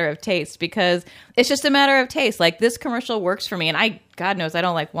a matter of taste, because it's just a matter of taste. Like, this commercial works for me, and God knows I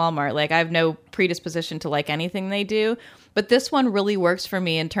don't like Walmart. Like, I have no predisposition to like anything they do. But this one really works for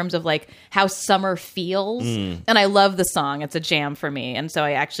me in terms of like how summer feels. And I love the song. It's a jam for me. And so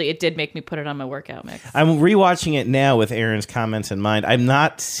it did make me put it on my workout mix. I'm rewatching it now with Aaron's comments in mind. I'm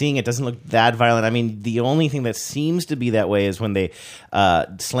not seeing it doesn't look that violent. I mean, the only thing that seems to be that way is when they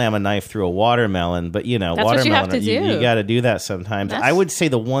slam a knife through a watermelon. But, that's watermelon, what you have to do. You got to do that sometimes. I would say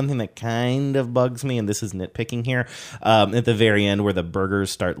the one thing that kind of bugs me, and this is nitpicking here, at the very end where the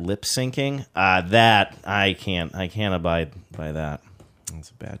burgers start lip syncing, that I can't abide by that.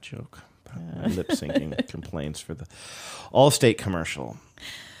 That's a bad joke. Lip syncing complaints for the Allstate commercial.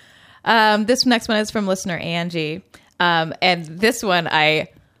 This next one is from listener Angie. And this one, I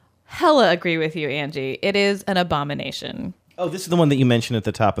hella agree with you, Angie. It is an abomination. Oh, this is the one that you mentioned at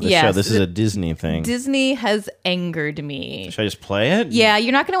the top of the show. This is a Disney thing. Disney has angered me. Should I just play it? Yeah,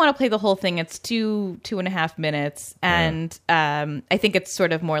 you're not going to want to play the whole thing. It's 2.5 minutes. And I think it's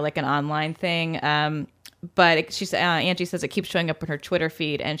sort of more like an online thing. But Angie says it keeps showing up in her Twitter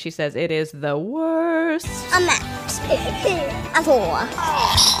feed, and she says it is the worst. I'm at 4.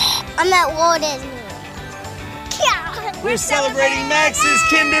 I'm at Walt Disney. Yeah. We're celebrating Max's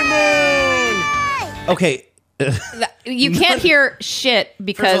Kinder Moon. Okay. You can't hear shit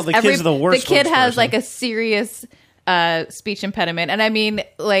because the kid has like a serious speech impediment. And I mean,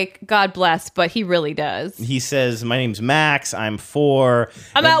 like, God bless, but he really does. He says, "My name's Max. I'm 4.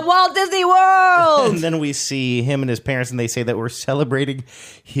 I'm at Walt Disney World." And then we see him and his parents, and they say that we're celebrating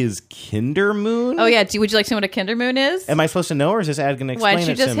his Kindermoon. Oh, yeah. Would you like to know what a Kindermoon is? Am I supposed to know, or is this ad going to explain Why don't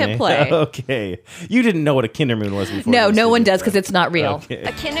you it to just me? hit play? Okay. You didn't know what a Kindermoon was before. No one does, because it's not real. Okay.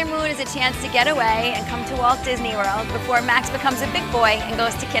 A Kindermoon is a chance to get away and come to Walt Disney World before Max becomes a big boy and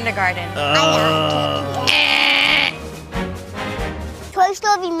goes to kindergarten. Toy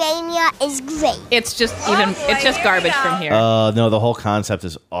Story Mania is great. It's just garbage from here. No, the whole concept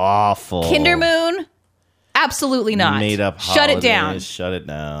is awful. Kindermoon? Absolutely not. Made up Shut it down. holidays. Shut it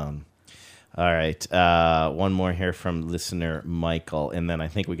down. All right. One more here from listener Michael, and then I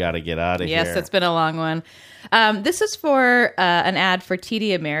think we got to get out of here. Yes, it's been a long one. This is for an ad for TD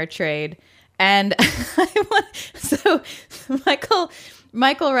Ameritrade. And so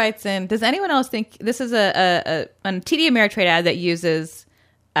Michael writes in, does anyone else think this is a TD Ameritrade ad that uses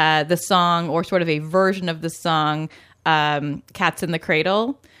the song, or sort of a version of the song, Cats in the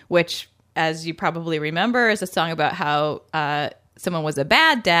Cradle, which, as you probably remember, is a song about how someone was a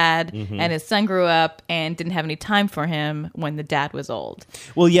bad dad and his son grew up and didn't have any time for him when the dad was old.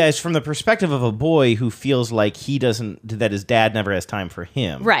 Well, yeah, it's from the perspective of a boy who feels like that his dad never has time for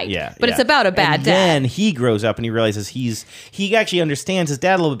him. Right. Yeah. But it's about a bad dad. Then he grows up and he realizes he actually understands his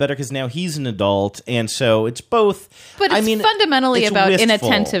dad a little bit better because now he's an adult. And so it's both. But it's fundamentally it's about wistful.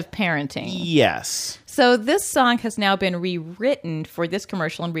 inattentive parenting. Yes. So this song has now been rewritten for this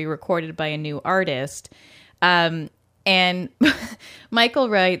commercial and re-recorded by a new artist. And Michael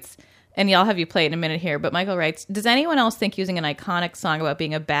writes, and I'll have you play it in a minute here, but Michael writes, does anyone else think using an iconic song about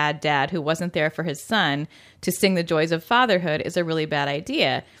being a bad dad who wasn't there for his son to sing the joys of fatherhood is a really bad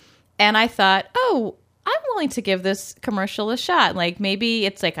idea? And I thought, I'm willing to give this commercial a shot. Like, maybe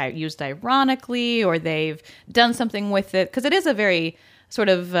it's like I used ironically, or they've done something with it, because it is a very sort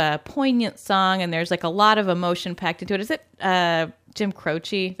of poignant song, and there's like a lot of emotion packed into it. Is it Jim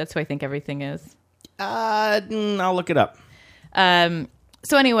Croce? That's who I think everything is. I'll look it up.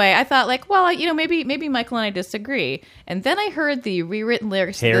 So anyway, I thought, like, well, maybe Michael and I disagree. And then I heard the rewritten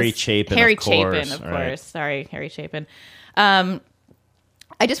lyrics. Harry Chapin, Harry of course. Chapin, of Right. course. Sorry, Harry Chapin. I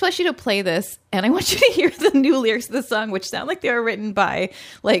just want you to play this, and I want you to hear the new lyrics of the song, which sound like they were written by,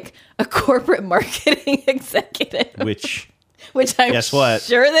 like, a corporate marketing executive. Which I'm guess what?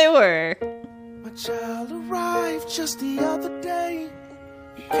 sure they were. My child arrived just the other day.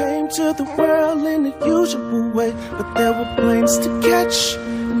 He came to the world in the usual way, but there were planes to catch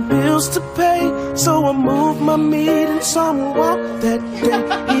and bills to pay. So I moved my meeting somewhere that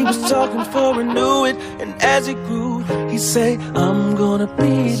day. He was talking before I knew it, and as he grew, he say, "I'm gonna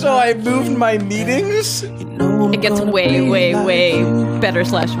be." So I moved my meetings. It gets way, way, way better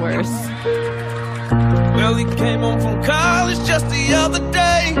 / worse. Well, he came home from college just the other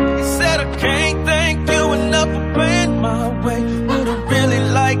day. He said, "I can't thank you enough for paying my way. What I really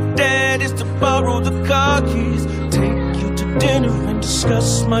like, Dad, is to borrow the car keys, take you to dinner and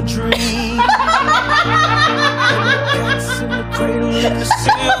discuss my dreams. And the cats in the cradle and the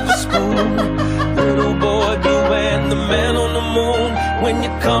silver spoon. Little boy, you and the man on the moon. When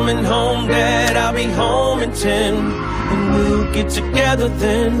you're coming home, Dad, I'll be home in 10, and we'll get together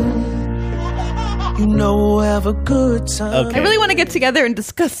then. You know, we'll have a good time." I really want to get together and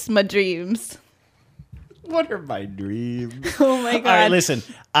discuss my dreams. What are my dreams? Oh my God. All right, listen.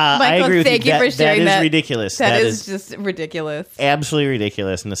 Michael, I agree with thank you for sharing that. That is ridiculous. That is just ridiculous. Absolutely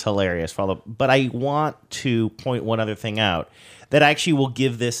ridiculous, and it's hilarious. But I want to point one other thing out that I actually will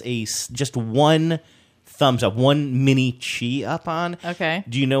give this just one thumbs up, one mini chi up on. Okay.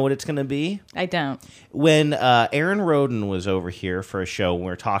 Do you know what it's going to be? I don't. When Aaron Roden was over here for a show, we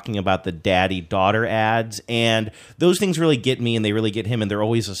were talking about the daddy-daughter ads, and those things really get me, and they really get him, and they're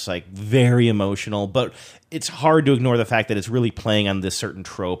always just like very emotional, but it's hard to ignore the fact that it's really playing on this certain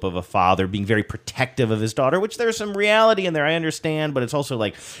trope of a father being very protective of his daughter, which there's some reality in there, I understand, but it's also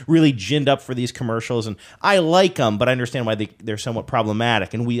like really ginned up for these commercials, and I like them, but I understand why they're somewhat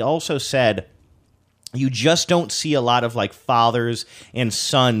problematic. And we also said, you just don't see a lot of like fathers and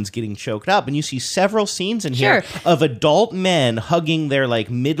sons getting choked up, and you see several scenes in here of adult men hugging their like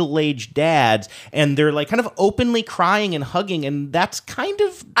middle-aged dads, and they're like kind of openly crying and hugging, and that's kind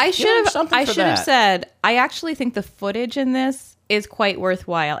of I should have said I actually think the footage in this is quite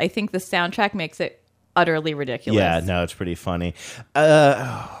worthwhile. I think the soundtrack makes it utterly ridiculous. Yeah, no, it's pretty funny.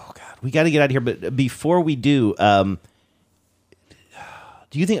 Oh God, we got to get out of here, but before we do,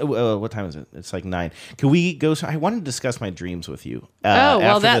 Do you think? What time is it? It's like 9. Can we go? I want to discuss my dreams with you.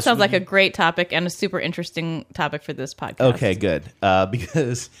 That sounds like a great topic and a super interesting topic for this podcast. Okay, good.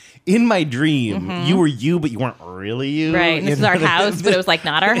 Because in my dream, you were you, but you weren't really you. Right. And this is our house, but it was like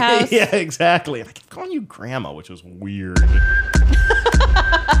not our house. Yeah, exactly. I kept calling you Grandma, which was weird. You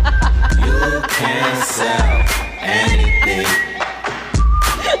can sell anything.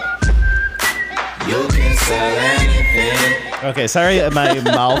 You can sell anything. Okay, sorry my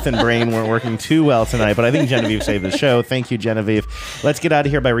mouth and brain weren't working too well tonight, but I think Genevieve saved the show. Thank you, Genevieve. Let's get out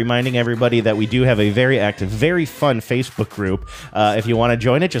of here by reminding everybody that we do have a very active, very fun Facebook group. If you want to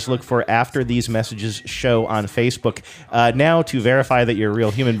join it, just look for After These Messages Show on Facebook. Now, to verify that you're a real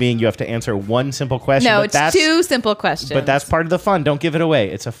human being, you have to answer one simple question. No, it's 2 simple questions. But that's part of the fun. Don't give it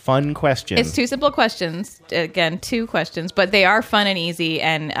away. It's a fun question. It's 2 simple questions. Again, 2 questions, but they are fun and easy,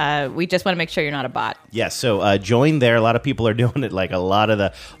 and we just want to make sure you're not a bot. Yes, so join there. A lot of people are doing it. Like a lot of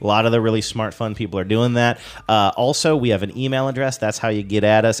the really smart, fun people are doing that. Also, we have an email address. That's how you get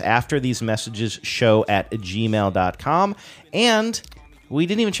at us. After These Messages Show at gmail.com. And we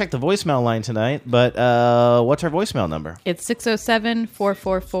didn't even check the voicemail line tonight, but what's our voicemail number? It's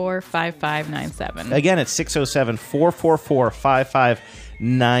 607-444-5597. Again, it's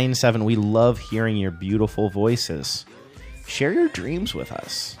 607-444-5597. We love hearing your beautiful voices. Share your dreams with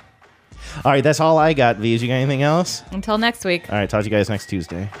us. All right, that's all I got, V's. You got anything else? Until next week. All right, talk to you guys next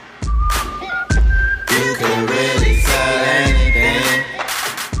Tuesday. You can really sell anything.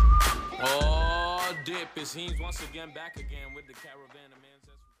 Oh, dip is he's once again back again with the Caravan of Man.